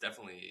Yankees, is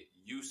definitely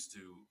used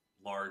to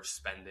large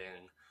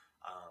spending,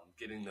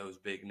 getting those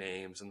big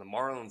names. And the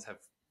Marlins have,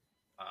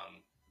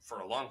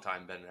 for a long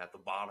time, been at the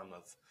bottom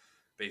of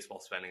baseball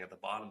spending, at the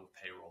bottom of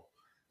payroll.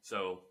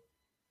 So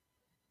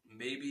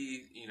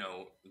maybe, you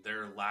know,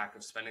 their lack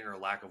of spending or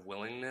lack of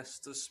willingness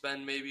to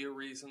spend may be a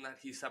reason that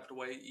he stepped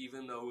away,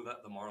 even though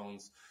that the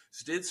Marlins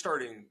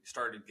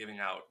started giving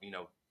out, you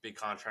know, big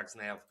contracts,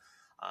 and they have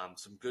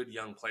some good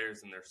young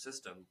players in their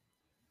system.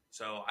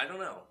 So I don't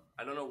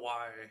know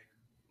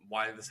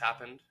why this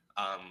happened.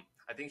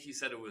 I think he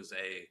said it was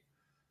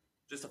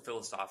just a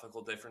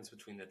philosophical difference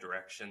between the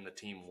direction the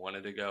team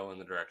wanted to go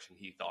and the direction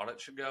he thought it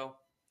should go.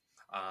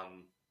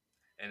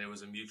 And it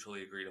was a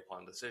mutually agreed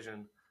upon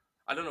decision.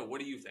 I don't know. What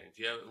do you think?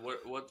 Do you have,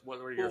 what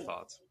were your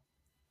thoughts?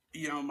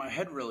 You know, my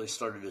head really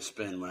started to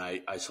spin when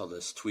I saw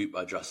this tweet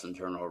by Justin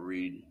Turner. I'll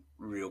read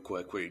real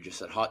quick where he just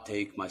said, hot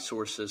take, my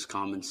sources,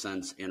 common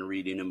sense, and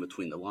reading in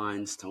between the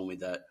lines tell me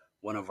that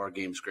one of our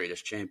game's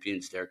greatest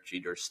champions, Derek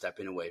Jeter, is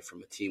stepping away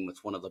from a team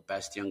with one of the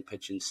best young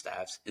pitching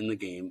staffs in the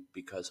game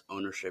because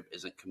ownership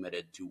isn't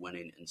committed to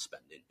winning and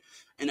spending.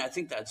 And I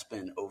think that's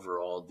been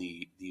overall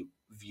the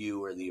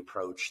view or the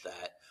approach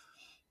that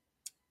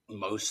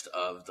most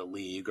of the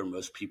league or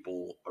most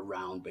people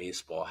around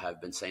baseball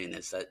have been saying,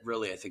 is that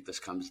really I think this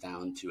comes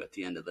down to, at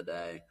the end of the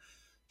day,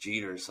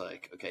 Jeter's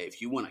like, okay,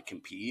 if you want to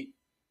compete,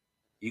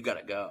 you got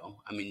to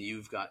go. I mean,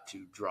 you've got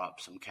to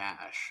drop some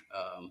cash,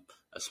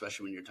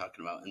 especially when you're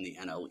talking about in the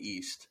NL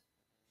East.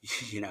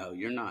 You know,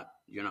 you're not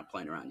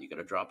playing around. You got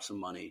to drop some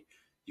money.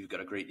 You've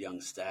got a great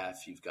young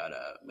staff. You've got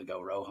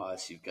Miguel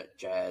Rojas. You've got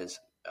Jazz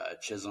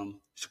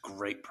Chisholm. He's a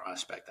great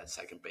prospect at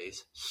second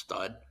base,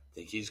 stud. I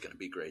think he's going to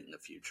be great in the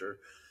future.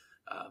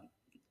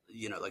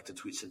 You know, like the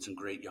tweet said, some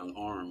great young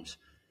arms.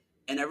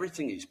 And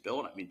everything he's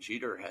built, I mean,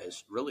 Jeter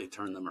has really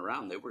turned them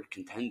around. They were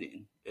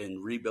contending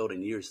in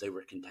rebuilding years. They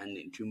were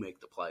contending to make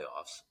the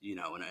playoffs, you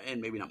know,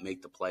 and maybe not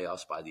make the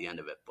playoffs by the end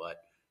of it, but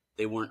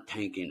they weren't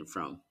tanking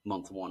from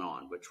month one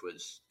on, which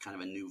was kind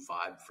of a new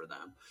vibe for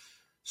them.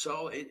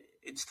 So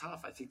it's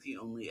tough. I think the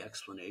only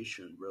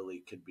explanation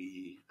really could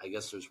be, I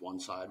guess there's one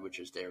side, which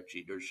is Derek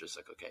Jeter's just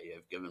like, okay,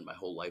 I've given my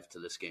whole life to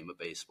this game of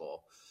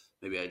baseball.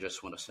 Maybe I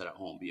just want to sit at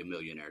home, be a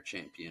millionaire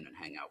champion, and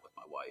hang out with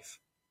my wife.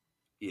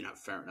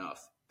 Fair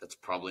enough. That's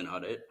probably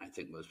not it. I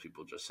think most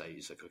people just say,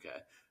 he's like,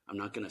 okay, I'm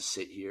not going to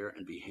sit here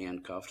and be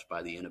handcuffed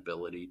by the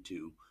inability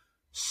to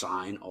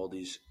sign all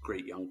these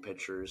great young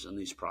pitchers and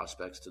these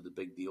prospects to the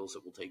big deals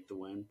that will take to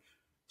win.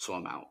 So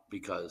I'm out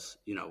because,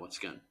 once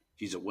again,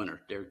 he's a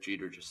winner. Derek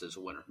Jeter just is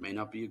a winner. May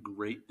not be a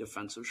great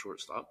defensive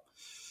shortstop,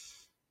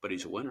 but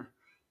he's a winner.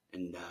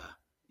 And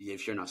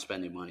if you're not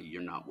spending money,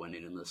 you're not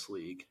winning in this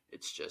league.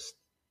 It's just,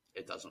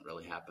 it doesn't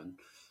really happen.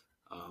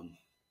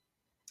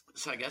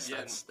 So I guess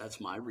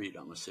that's my read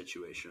on the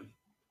situation.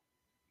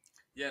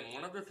 Yeah, and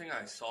one other thing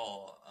I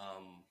saw,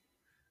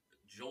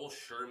 Joel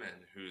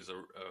Sherman, who's a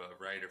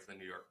writer for the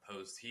New York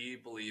Post, he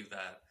believed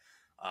that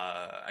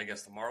I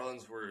guess the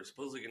Marlins were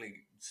supposedly going to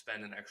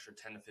spend an extra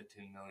 $10 to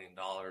 $15 million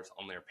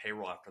on their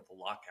payroll after the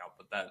lockout,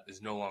 but that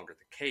is no longer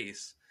the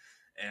case.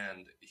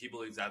 And he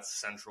believes that's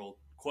central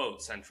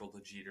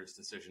to Jeter's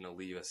decision to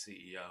leave as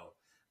CEO.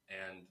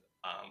 And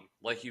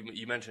like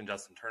you mentioned,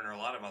 Justin Turner, a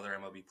lot of other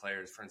MLB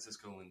players,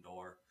 Francisco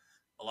Lindor,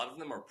 a lot of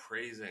them are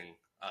praising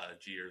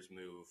Jeter's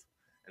move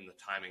and the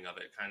timing of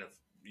it. Kind of,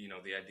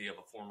 the idea of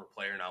a former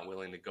player not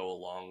willing to go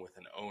along with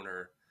an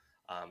owner,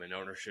 an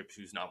ownership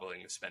who's not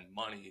willing to spend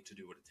money to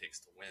do what it takes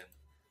to win.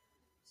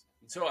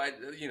 So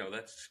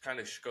that kind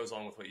of goes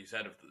on with what you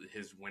said of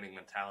his winning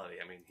mentality.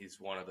 I mean, he's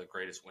one of the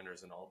greatest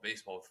winners in all of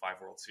baseball with 5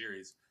 World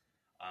Series.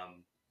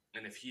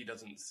 And if he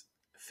doesn't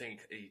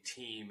think a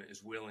team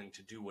is willing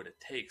to do what it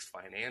takes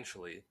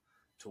financially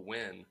to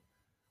win,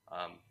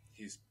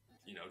 he's,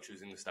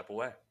 choosing to step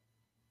away.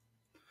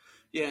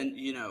 Yeah.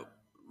 And,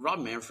 Rob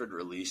Manfred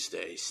released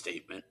a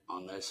statement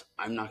on this.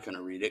 I'm not going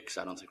to read it because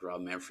I don't think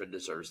Rob Manfred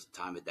deserves the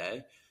time of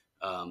day.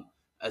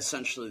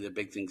 Essentially, the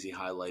big things he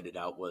highlighted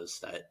out was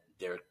that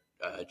Derek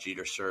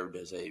Jeter served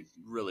as a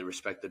really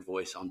respected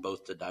voice on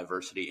both the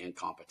diversity and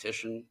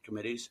competition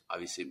committees.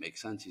 Obviously, it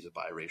makes sense. He's a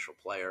biracial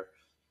player.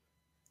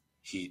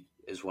 He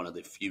is one of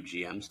the few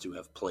GMs to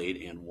have played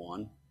and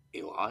won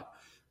a lot.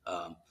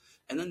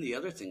 And then the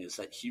other thing is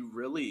that he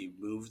really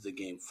moved the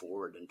game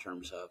forward in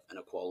terms of an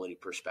equality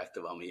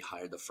perspective. He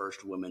hired the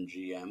first women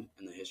GM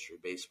in the history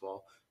of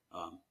baseball,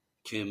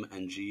 Kim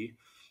Ng,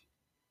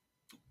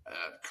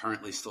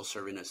 currently still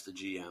serving as the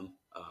GM.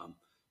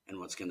 And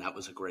once again, that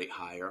was a great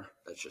hire.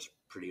 That's just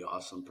pretty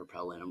awesome,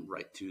 propelling him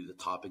right to the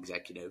top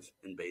executive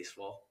in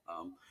baseball.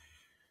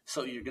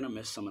 So you're going to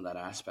miss some of that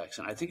aspects.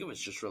 And I think it was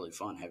just really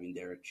fun having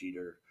Derek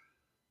Jeter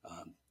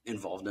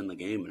involved in the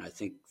game. And I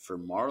think for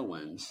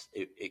Marlins,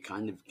 it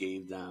kind of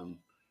gave them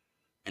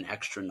an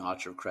extra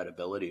notch of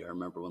credibility. I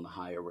remember when the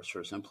hire was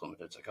first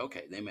implemented, it's like,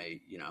 okay, they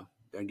may,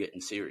 they're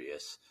getting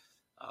serious.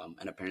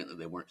 And apparently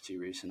they weren't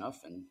serious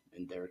enough. And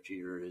Derek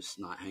Jeter is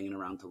not hanging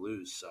around to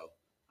lose. So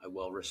I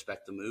will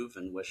respect the move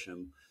and wish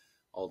him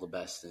all the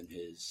best in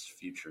his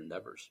future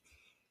endeavors.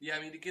 Yeah,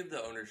 to give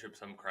the ownership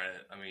some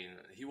credit,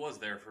 he was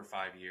there for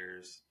 5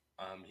 years.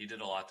 He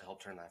did a lot to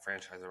help turn that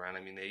franchise around.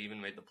 They even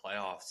made the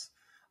playoffs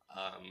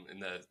in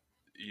the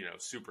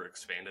super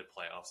expanded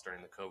playoffs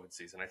during the COVID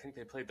season. I think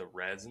they played the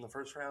Reds in the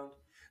first round,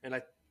 and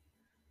I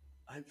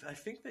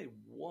think they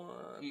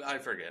won. I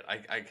forget.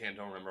 I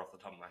don't remember off the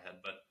top of my head,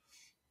 but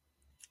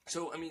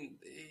so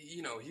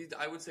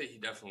I would say he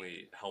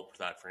definitely helped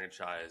that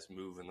franchise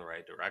move in the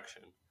right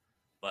direction.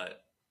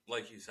 But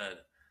like you said,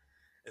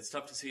 it's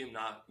tough to see him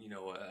not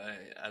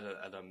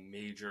at a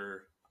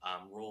major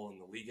role in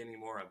the league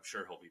anymore. I'm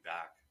sure he'll be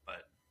back,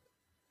 but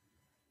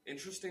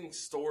interesting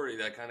story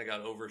that kind of got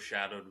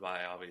overshadowed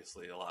by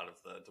obviously a lot of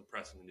the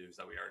depressing news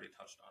that we already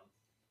touched on.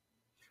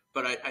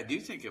 But I do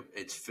think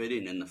it's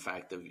fitting in the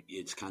fact that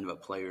it's kind of a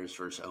players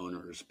versus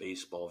owners,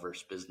 baseball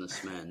versus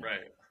businessmen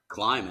right.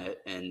 climate.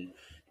 And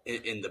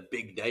in the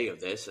big day of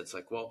this, it's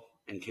like, well,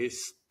 in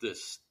case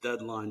this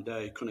deadline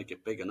day couldn't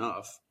get big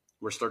enough,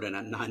 we're starting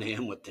at 9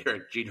 a.m. with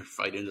Derek Jeter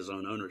fighting his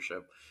own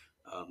ownership.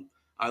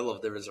 I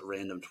love there was a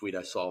random tweet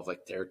I saw of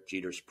like Derek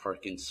Jeter's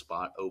parking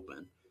spot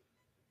open.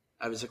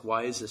 I was like,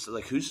 why is this?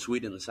 Like, who's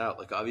tweeting this out?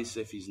 Like,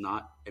 obviously, if he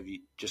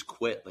just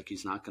quit, like,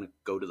 he's not going to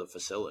go to the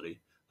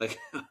facility. Like,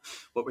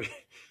 what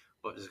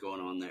was going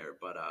on there?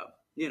 But,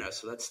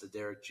 so that's the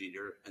Derek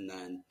Jeter. And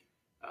then,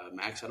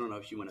 Max, I don't know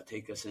if you want to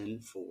take us in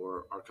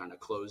for our kind of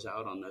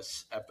closeout on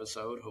this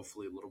episode.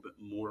 Hopefully a little bit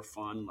more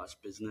fun, less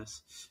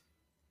business.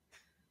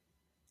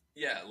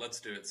 Yeah,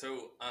 let's do it.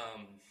 So,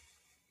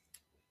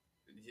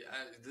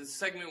 this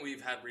segment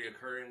we've had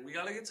reoccurring. We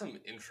got to get some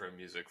intro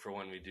music for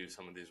when we do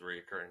some of these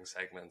reoccurring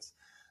segments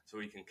so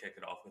we can kick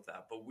it off with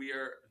that. But we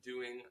are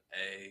doing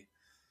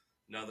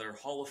another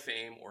Hall of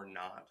Fame or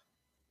not.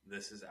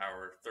 This is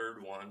our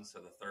third one, so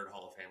the third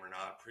Hall of Fame or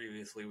not.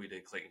 Previously, we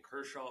did Clayton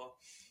Kershaw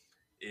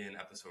in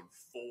episode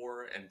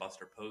 4 and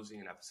Buster Posey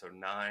in episode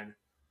 9.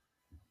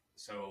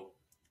 So,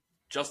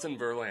 Justin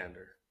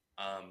Verlander.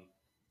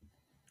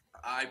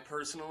 I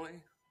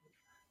personally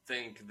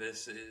think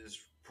this is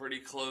pretty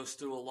close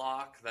to a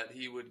lock that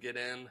he would get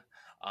in,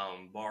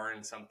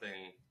 barring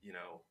something,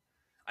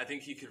 I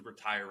think he could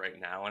retire right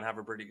now and have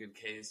a pretty good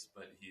case,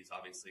 but he's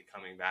obviously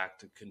coming back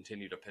to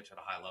continue to pitch at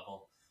a high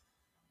level.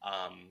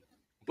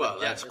 But Well,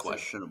 yeah, that's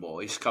questionable.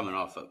 He's coming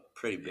off a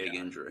pretty big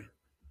yeah, injury.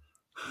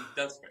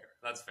 that's fair.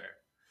 That's fair.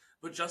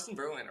 But Justin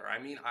Verlander, I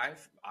mean,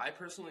 I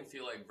personally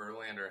feel like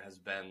Verlander has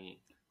been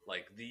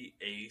like the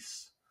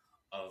ace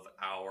of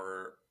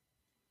our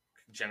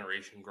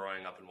generation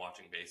growing up and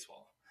watching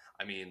baseball.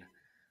 I mean,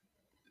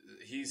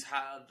 he's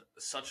had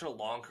such a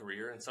long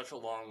career and such a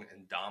long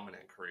and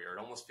dominant career. It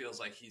almost feels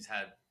like he's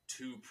had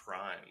two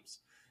primes.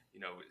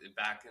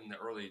 Back in the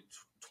early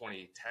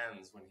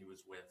 2010s when he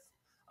was with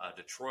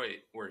Detroit,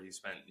 where he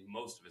spent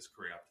most of his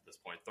career up to this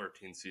point,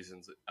 13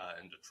 seasons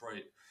in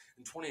Detroit.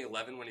 In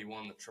 2011, when he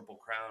won the Triple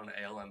Crown,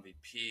 AL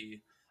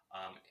MVP,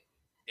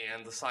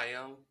 and the Cy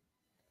Young,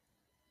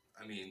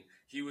 I mean,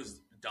 he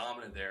was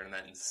dominant there in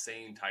that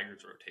insane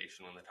Tigers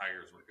rotation when the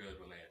Tigers were good,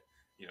 when they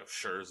had,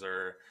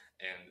 Scherzer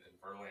and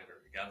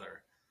Verlander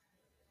together.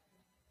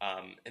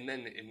 And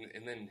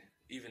then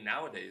even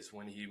nowadays,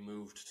 when he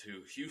moved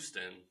to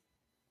Houston,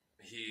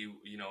 he,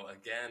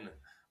 again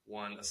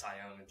won a Cy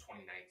Young in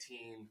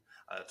 2019,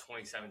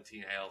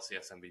 2017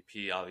 ALCS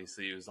MVP.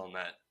 Obviously, he was on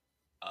that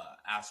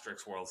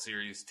Asterix World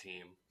Series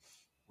team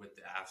with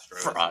the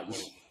Astros.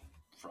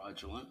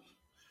 Fraudulent.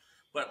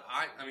 But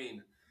I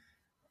mean,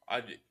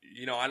 I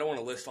don't want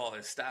to list all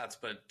his stats,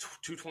 but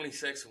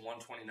 226 and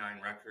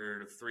 129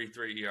 record,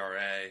 3.3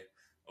 ERA,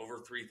 over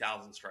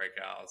 3,000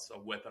 strikeouts, a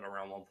WHIP at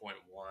around 1.1.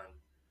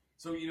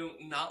 So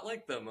not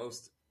like the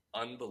most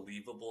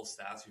unbelievable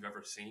stats you've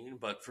ever seen,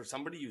 but for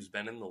somebody who's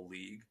been in the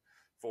league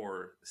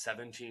for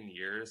 17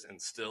 years and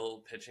still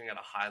pitching at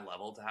a high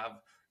level to have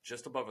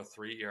just above a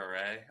 3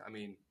 ERA, I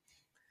mean,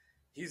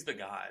 he's the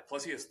guy.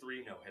 Plus, he has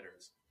 3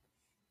 no-hitters.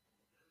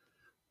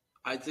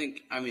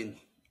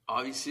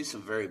 Obviously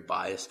some very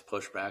biased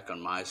pushback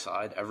on my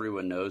side.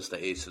 Everyone knows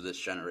the ace of this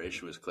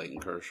generation was Clayton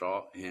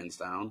Kershaw, hands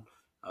down.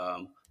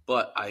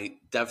 But I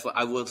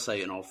will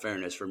say, in all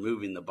fairness,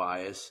 removing the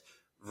bias,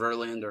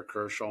 Verlander,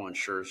 Kershaw, and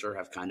Scherzer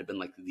have kind of been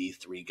like the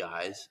 3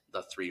 guys,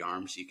 the 3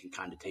 arms. You can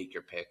kind of take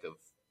your pick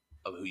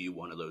of who you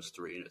want of those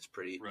 3, and it's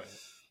pretty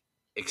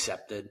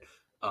accepted.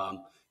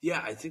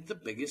 I think the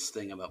biggest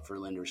thing about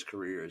Verlander's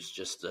career is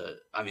just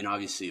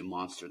obviously a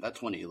monster. That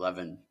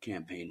 2011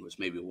 campaign was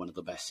maybe one of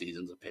the best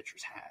seasons a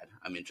pitcher's had.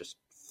 I mean, just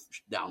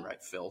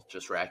downright filth,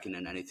 just racking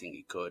in anything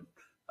he could.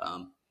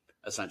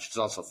 Essentially, it's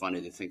also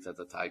funny to think that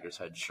the Tigers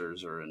had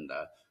Scherzer and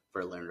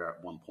Verlander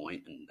at one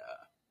point and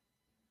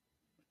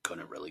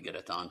couldn't really get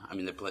it done. I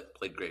mean, they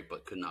played great,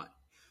 but could not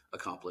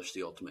accomplish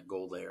the ultimate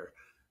goal there.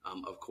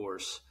 Of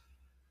course,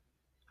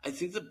 I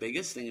think the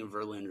biggest thing in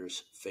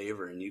Verlander's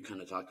favor, and you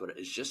kind of talked about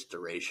it, is just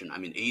duration. I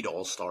mean, 8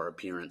 All-Star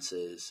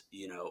appearances,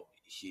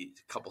 a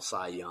couple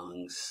Cy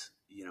Youngs.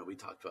 We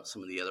talked about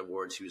some of the other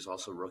awards. He was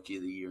also Rookie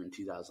of the Year in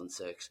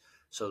 2006.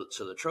 So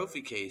the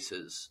trophy case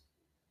is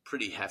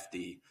pretty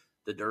hefty.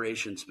 The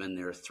duration's been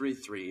there,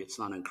 3.3. It's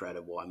not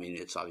incredible. I mean,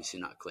 it's obviously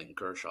not Clayton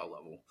Kershaw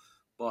level,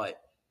 but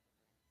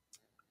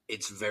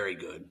it's very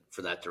good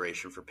for that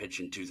duration for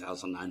pitching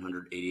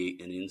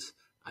 2,988 innings.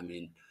 I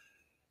mean,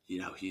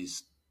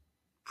 he's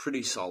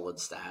pretty solid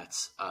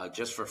stats.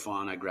 Just for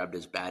fun, I grabbed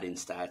his batting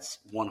stats,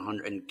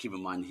 100, and keep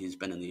in mind he's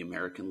been in the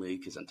American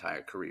League his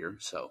entire career,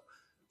 so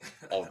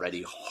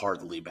already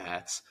hardly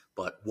bats,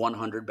 but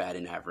 100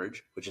 batting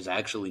average, which is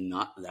actually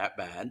not that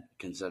bad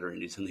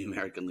considering he's in the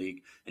American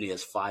League, and he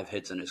has 5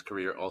 hits in his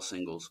career, all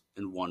singles,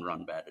 and 1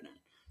 run batted in.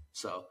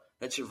 So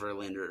that's your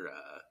Verlander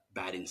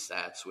batting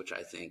stats, which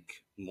I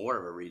think more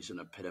of a reason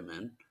to put him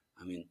in.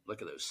 I mean,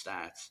 look at those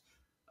stats.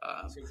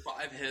 So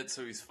 5 hits,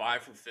 so he's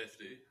 5 for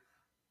 50.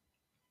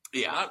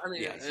 Yeah.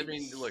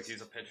 Look,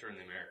 he's a pitcher in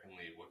the American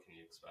League. What can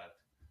you expect?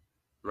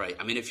 Right.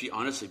 I mean, if you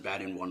honestly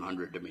bat in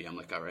 100 to me, I'm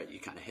like, all right, you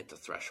kind of hit the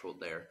threshold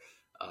there.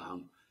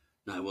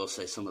 Now, I will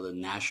say some of the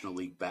National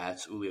League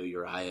bats, Julio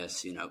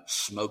Urias,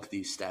 smoked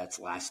these stats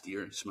last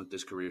year, smoked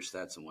his career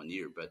stats in 1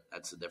 year, but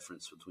that's the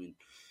difference between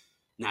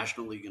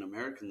National League and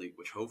American League,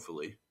 which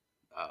hopefully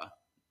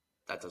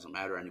that doesn't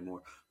matter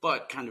anymore.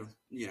 But kind of,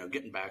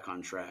 getting back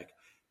on track.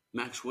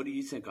 Max, what do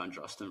you think on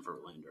Justin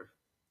Verlander?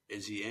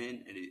 Is he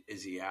in?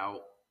 Is he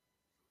out?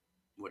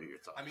 What are your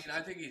thoughts? I mean, I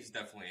think he's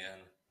definitely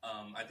in.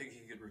 I think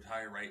he could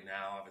retire right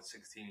now, have a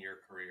 16-year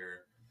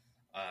career,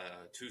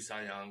 2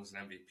 Cy Youngs, an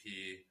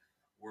MVP,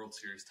 World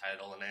Series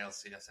title, an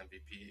ALCS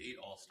MVP, 8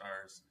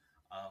 All-Stars.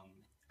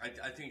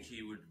 I think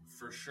he would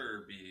for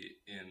sure be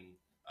in,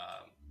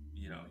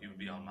 he would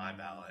be on my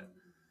ballot.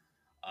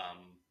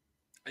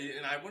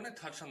 And I want to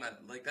touch on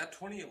that, like that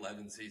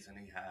 2011 season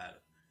he had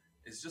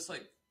is just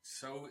like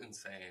so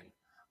insane.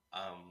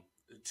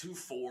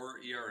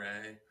 2.4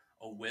 ERA,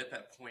 a WHIP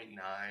at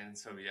 0.9,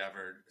 so he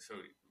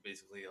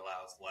basically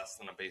allows less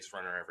than a base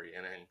runner every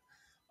inning.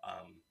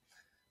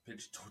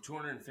 Pitched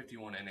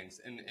 251 innings,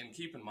 and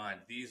keep in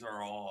mind these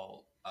are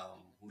all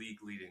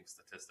league leading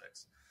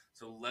statistics.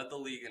 So led the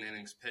league in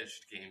innings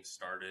pitched, games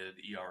started,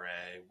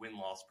 ERA,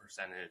 win-loss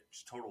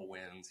percentage, total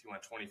wins. He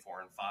went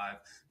 24-5.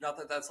 Not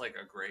that that's like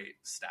a great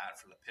stat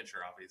for the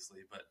pitcher, obviously,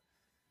 but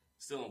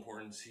still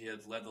important. He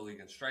had led the league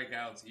in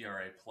strikeouts,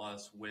 ERA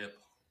plus, WHIP,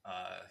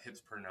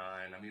 hits per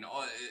nine. I mean,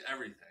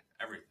 everything.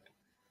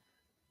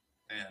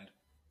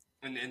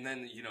 And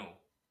then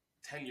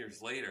 10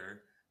 years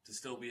later, to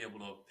still be able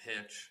to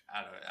pitch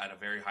at a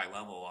very high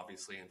level.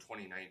 Obviously, in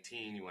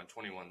 2019, he went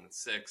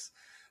 21-6,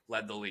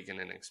 led the league in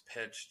innings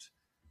pitched,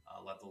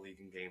 led the league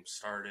in games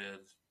started.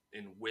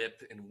 In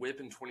WHIP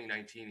in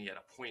 2019, he had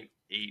a .8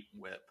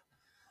 WHIP.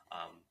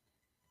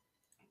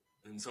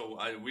 And so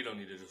we don't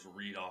need to just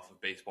read off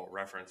of Baseball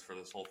Reference for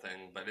this whole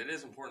thing, but it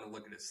is important to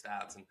look at his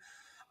stats, and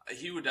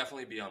he would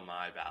definitely be on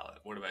my ballot.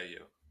 What about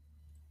you?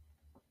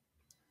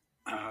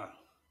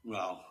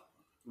 Well,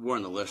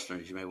 warn the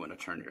listeners, you may want to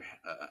turn your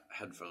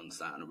headphones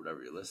down or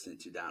whatever you're listening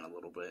to down a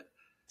little bit.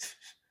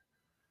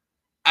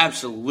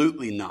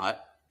 Absolutely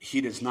not.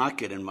 He does not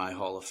get in my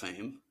Hall of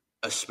Fame,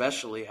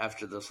 especially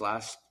after this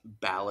last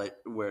ballot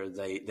where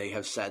they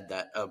have said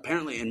that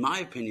apparently, in my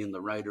opinion,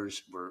 the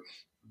writers were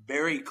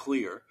very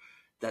clear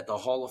that the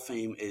Hall of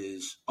Fame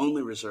is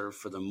only reserved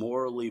for the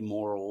morally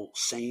moral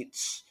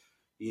saints,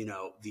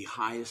 the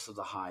highest of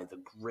the high,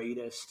 the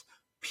greatest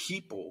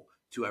people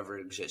to ever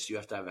exist. You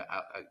have to have an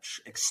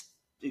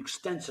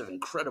extensive,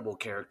 incredible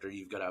character.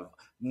 You've got to have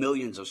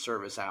millions of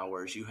service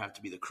hours. You have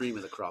to be the cream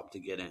of the crop to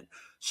get in.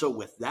 So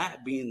with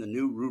that being the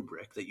new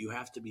rubric, that you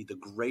have to be the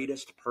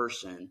greatest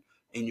person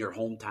in your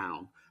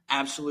hometown,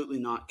 absolutely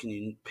not can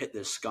you pit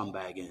this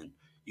scumbag in.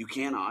 You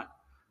cannot.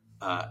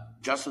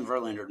 Justin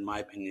Verlander, in my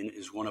opinion,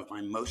 is one of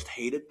my most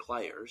hated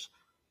players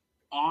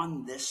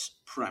on this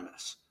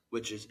premise,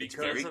 which is because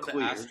it's very of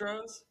clear. The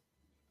Astros?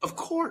 Of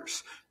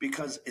course,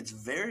 because it's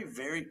very,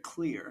 very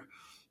clear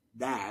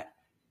that,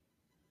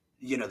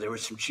 there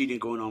was some cheating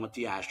going on with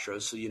the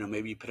Astros. So,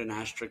 maybe you put an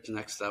asterisk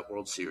next to that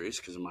World Series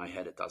because in my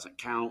head it doesn't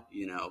count,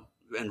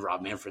 and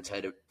Rob Manfred's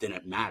head it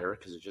didn't matter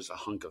because it's just a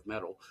hunk of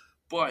metal.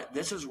 But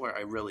this is where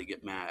I really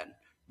get mad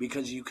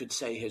because you could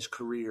say his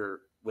career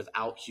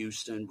without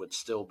Houston would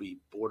still be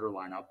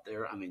borderline up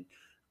there. I mean,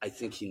 I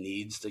think he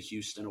needs the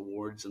Houston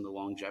awards and the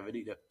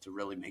longevity to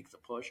really make the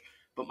push.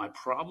 But my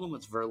problem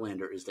with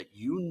Verlander is that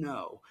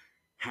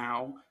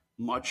how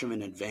much of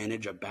an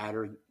advantage a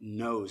batter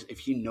knows if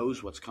he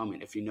knows what's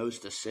coming. If he knows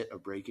to sit a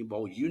breaking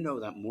ball,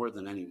 that more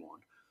than anyone.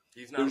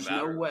 He's not There's a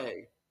batter. No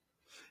way.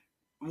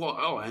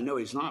 Well, I know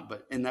he's not,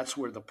 and that's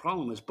where the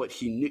problem is. But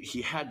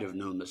he had to have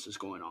known this is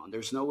going on.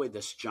 There's no way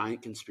this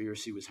giant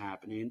conspiracy was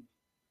happening,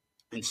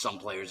 and some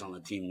players on the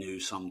team knew,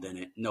 some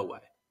didn't. No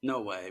way.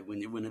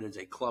 When it is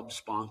a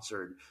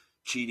club-sponsored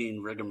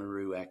cheating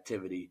rigmarole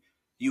activity,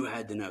 you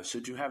had to know.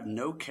 So to have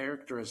no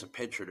character as a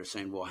pitcher to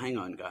saying, well, hang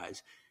on,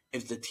 guys,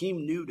 if the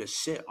team knew to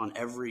sit on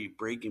every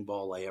breaking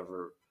ball I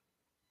ever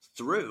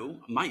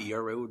threw, my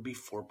ERA would be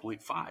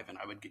 4.5, and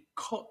I would get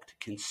cooked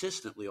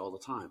consistently all the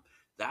time.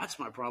 That's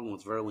my problem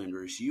with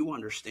Verlander is you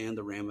understand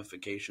the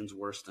ramifications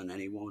worse than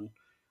anyone.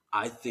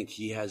 I think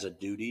he has a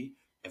duty.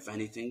 If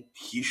anything,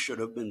 he should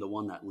have been the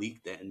one that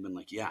leaked it and been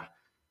like,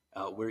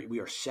 we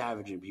are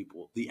savaging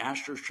people. The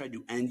Astros tried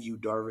to end Yu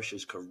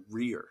Darvish's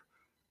career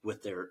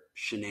with their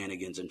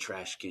shenanigans and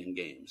trash can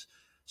games.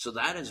 So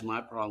that is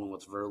my problem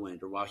with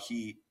Verlander. While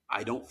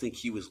I don't think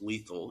he was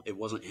lethal. It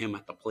wasn't him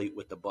at the plate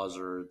with the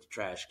buzzer or the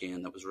trash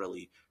can that was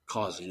really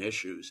causing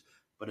issues.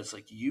 But it's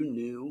like you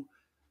knew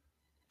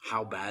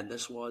how bad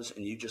this was,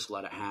 and you just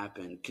let it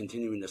happen,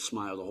 continuing to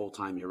smile the whole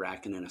time you're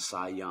racking in a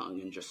Cy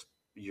Young and just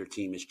your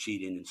team is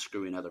cheating and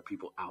screwing other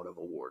people out of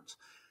awards.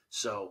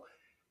 So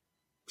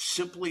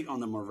simply on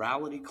the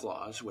morality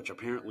clause, which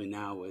apparently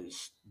now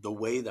is the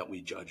way that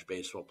we judge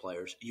baseball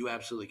players, you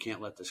absolutely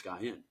can't let this guy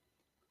in.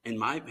 In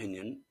my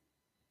opinion,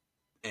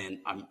 and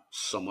I'm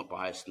somewhat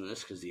biased in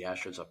this because the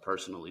Astros have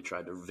personally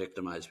tried to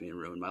victimize me and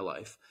ruin my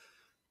life.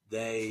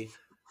 It's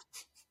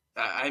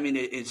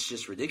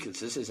just ridiculous.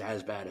 This is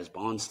as bad as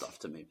Bond stuff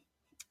to me.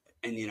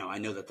 And, I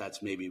know that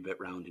that's maybe a bit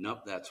rounding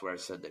up. That's where I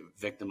said they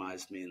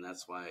victimized me, and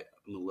that's why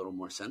I'm a little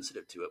more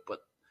sensitive to it. But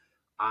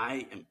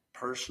I am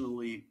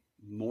personally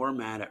more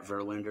mad at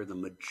Verlander than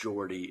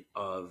majority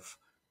of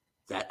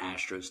that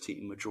Astros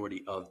team,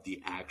 majority of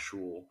the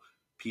actual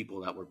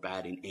people that were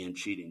batting and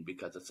cheating,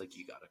 because it's like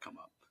you got to come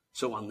up.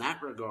 So on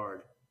that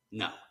regard,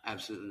 no,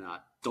 absolutely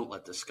not. Don't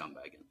let this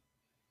scumbag in.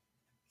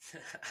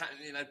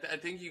 I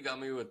think you got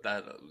me with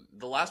that.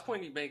 The last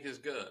point you make is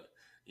good.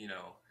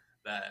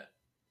 That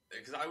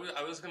because I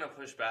was going to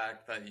push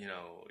back that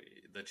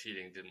the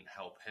cheating didn't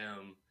help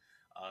him.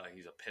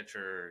 He's a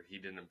pitcher. He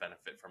didn't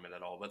benefit from it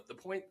at all. But the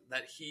point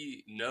that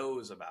he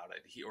knows about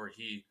it, he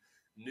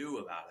knew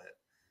about it.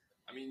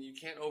 I mean, you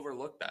can't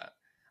overlook that.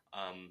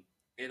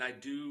 And I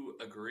do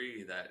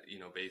agree that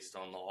based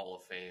on the Hall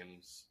of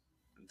Fame's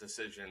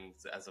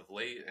decisions as of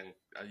late, and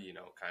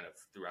kind of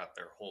throughout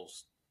the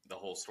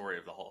whole story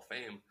of the Hall of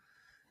Fame,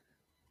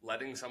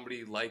 letting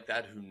somebody like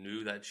that who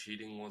knew that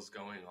cheating was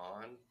going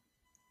on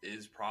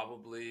is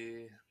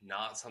probably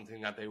not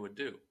something that they would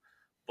do.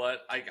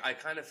 But I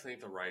kind of think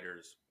the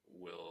writers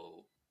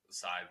will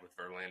side with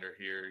Verlander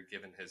here,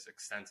 given his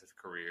extensive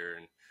career,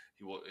 and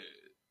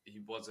he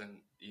wasn't,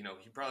 he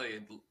probably,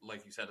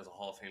 like you said, has a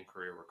Hall of Fame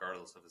career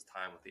regardless of his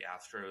time with the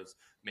Astros,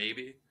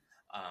 maybe.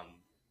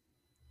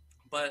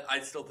 But I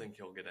still think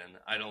he'll get in.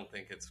 I don't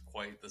think it's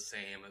quite the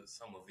same as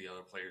some of the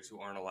other players who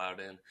aren't allowed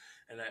in,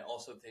 and I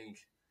also think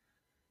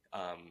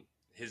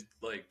his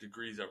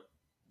degrees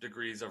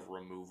of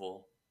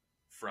removal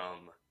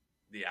from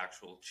the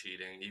actual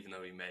cheating, even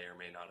though he may or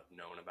may not have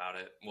known about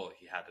it. Well,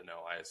 he had to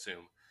know, I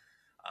assume.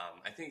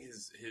 I think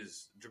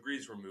his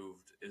degrees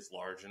removed is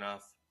large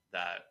enough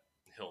that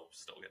he'll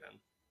still get in.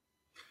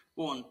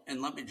 Well,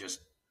 and let me just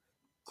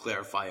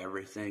clarify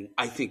everything.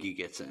 I think he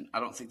gets in. I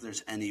don't think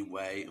there's any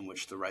way in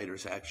which the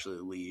writers actually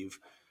leave,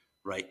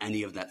 right,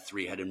 any of that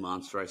three-headed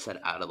monster I said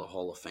out of the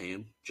Hall of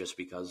Fame just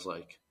because,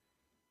 like,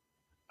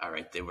 all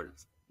right, they were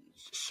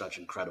such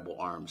incredible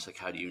arms. Like,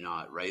 how do you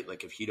not, right?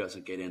 Like, if he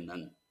doesn't get in,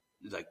 then,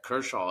 like,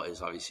 Kershaw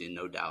is obviously a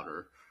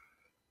no-doubter.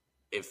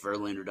 If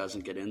Verlander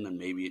doesn't get in, then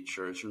maybe it's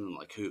Scherzer, and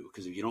like who?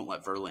 Because if you don't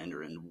let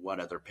Verlander in, what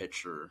other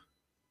pitcher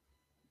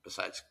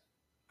besides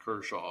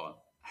Kershaw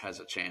has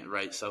a chance,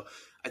 right? So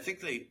I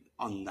think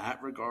on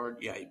that regard,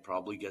 yeah, he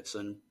probably gets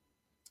in.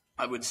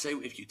 I would say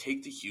if you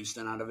take the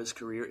Houston out of his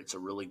career, it's a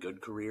really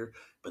good career,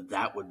 but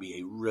that would be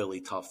a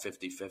really tough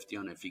 50-50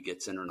 on if he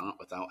gets in or not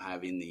without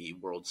having the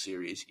World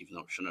Series, even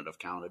though it shouldn't have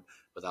counted,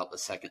 without the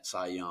second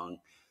Cy Young,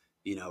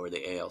 or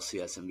the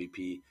ALCS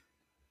MVP.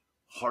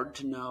 Hard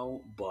to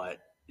know, but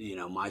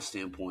my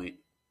standpoint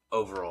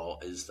overall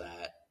is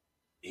that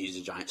he's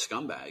a giant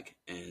scumbag,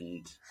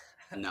 and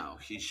no,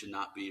 he should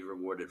not be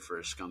rewarded for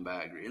a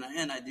scumbaggery.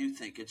 And I do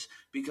think it's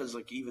because,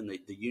 like, even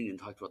the union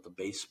talked about the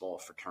baseball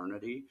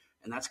fraternity,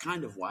 and that's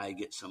kind of why I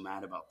get so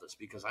mad about this,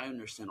 because I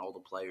understand all the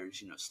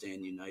players,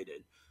 stand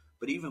united.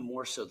 But even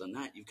more so than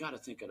that, you've got to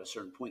think at a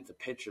certain point the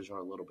pitchers are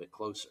a little bit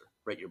closer,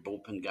 right? Your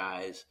bullpen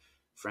guys,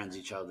 friends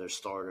each other,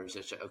 starters.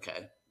 It's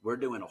okay, we're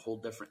doing a whole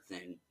different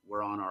thing.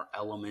 We're on our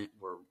element.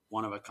 We're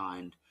one of a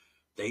kind.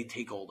 They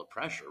take all the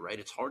pressure, right?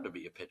 It's hard to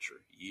be a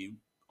pitcher. You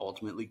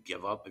ultimately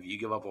give up. If you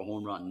give up a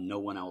home run, no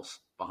one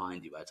else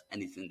behind you has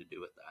anything to do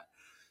with that.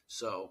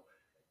 So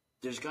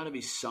there's got to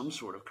be some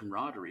sort of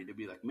camaraderie to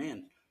be like,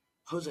 man,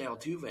 Jose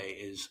Altuve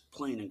is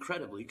playing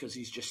incredibly because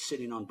he's just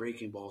sitting on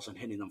breaking balls and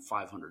hitting them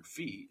 500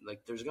 feet.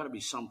 Like, there's got to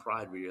be some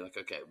pride where you're like,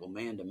 okay, well,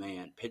 man to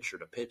man, pitcher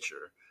to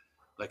pitcher.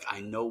 Like,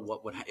 I know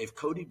what would if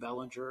Cody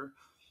Bellinger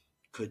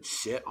could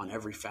sit on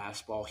every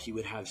fastball, he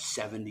would have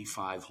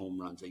 75 home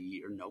runs a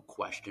year, no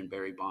question.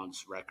 Barry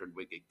Bonds' record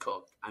would get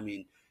cooked. I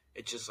mean,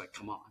 it's just like,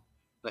 come on,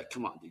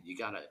 dude, you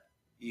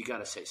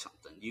gotta say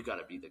something. You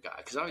gotta be the guy,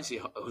 because obviously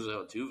Jose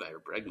Altuve or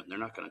Bregman, they're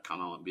not gonna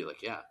come out and be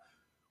like, yeah,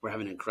 we're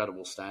having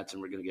incredible stats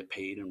and we're gonna get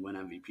paid and win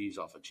MVPs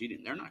off of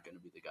cheating. They're not gonna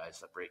be the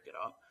guys that break it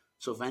up.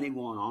 So if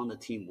anyone on the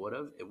team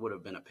it would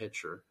have been a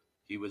pitcher.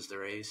 He was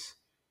their ace.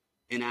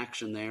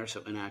 Inaction there,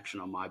 so inaction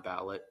on my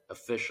ballot.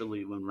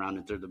 Officially, when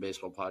Rounding Third the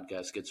Baseball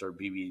Podcast gets our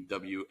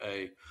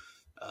BBWA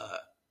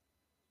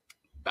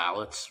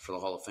ballots for the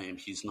Hall of Fame,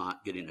 he's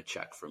not getting a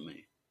check from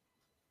me.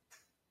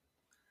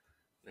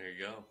 There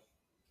you go.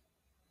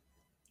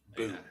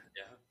 Boom.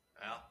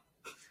 Yeah.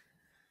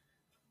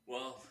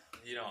 Well,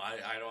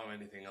 I don't have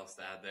anything else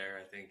to add there.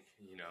 I think,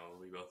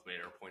 we both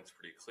made our points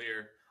pretty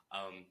clear.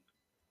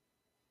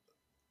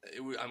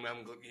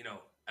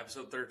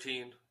 Episode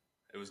 13,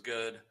 it was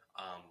good.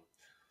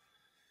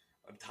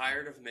 I'm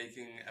tired of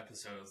making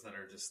episodes that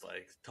are just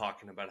like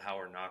talking about how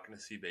we're not going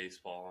to see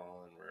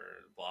baseball and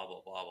we're blah,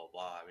 blah, blah, blah,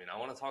 blah. I mean, I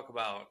want to talk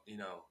about,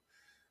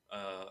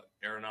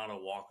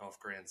 Arenado walk-off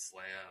grand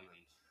slam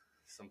and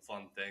some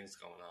fun things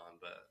going on,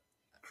 but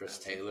Chris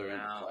Taylor in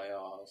the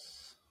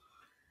playoffs.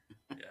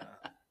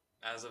 Yeah.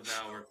 As of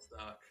now, we're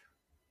stuck.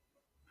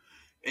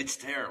 It's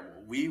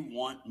terrible. We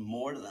want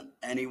more than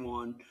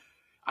anyone.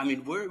 I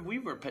mean, we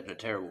were put in a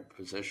terrible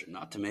position,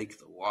 not to make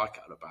the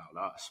lockout about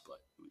us, but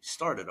we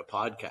started a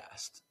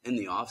podcast in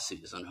the off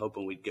season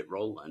hoping we'd get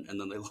rolling, and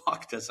then they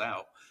locked us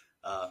out.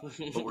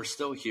 But we're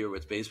still here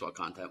with baseball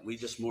content. We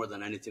just more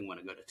than anything want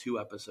to go to 2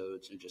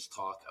 episodes and just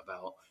talk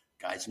about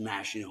guys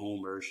mashing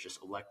homers, just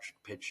electric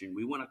pitching.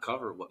 We want to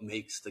cover what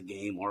makes the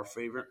game our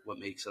favorite, what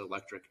makes it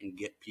electric, and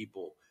get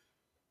people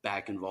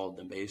back involved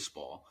in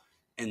baseball.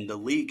 And the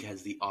league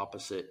has the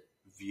opposite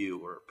view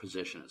or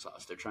position as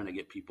us. They're trying to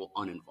get people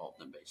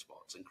uninvolved in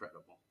baseball. It's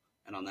incredible.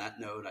 And on that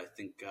note, I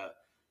think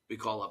we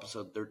call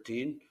episode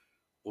 13.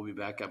 We'll be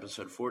back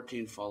episode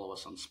 14. Follow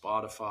us on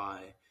Spotify.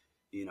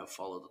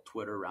 Follow the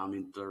Twitter,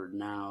 Rounding Third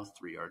Now,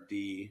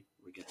 3RD.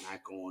 We're getting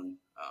that going.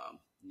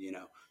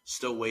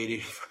 Still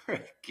waiting for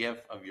a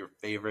GIF of your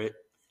favorite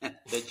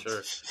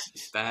pitcher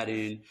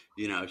batting.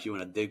 If you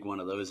want to dig one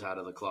of those out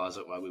of the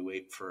closet while we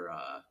wait for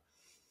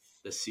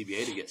the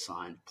CBA to get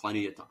signed,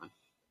 plenty of time.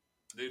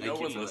 Dude, no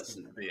one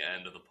listens to the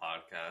end of the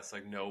podcast.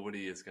 Like,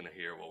 nobody is going to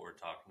hear what we're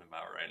talking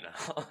about right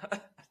now.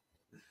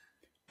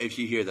 If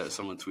you hear that,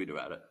 someone tweet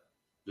about it.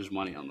 There's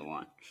money on the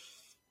line.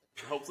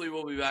 Hopefully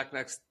we'll be back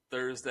next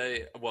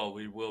Thursday. Well,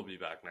 we will be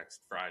back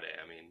next Friday,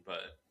 but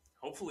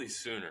hopefully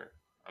sooner.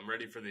 I'm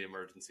ready for the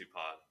emergency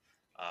pod.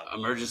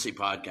 Emergency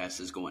podcast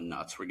is going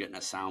nuts. We're getting a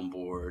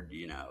soundboard.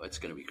 It's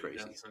going to be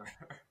crazy. Yes, sir.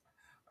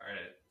 All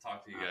right.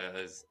 Talk to you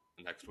guys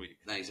next week.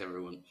 Thanks,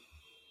 everyone.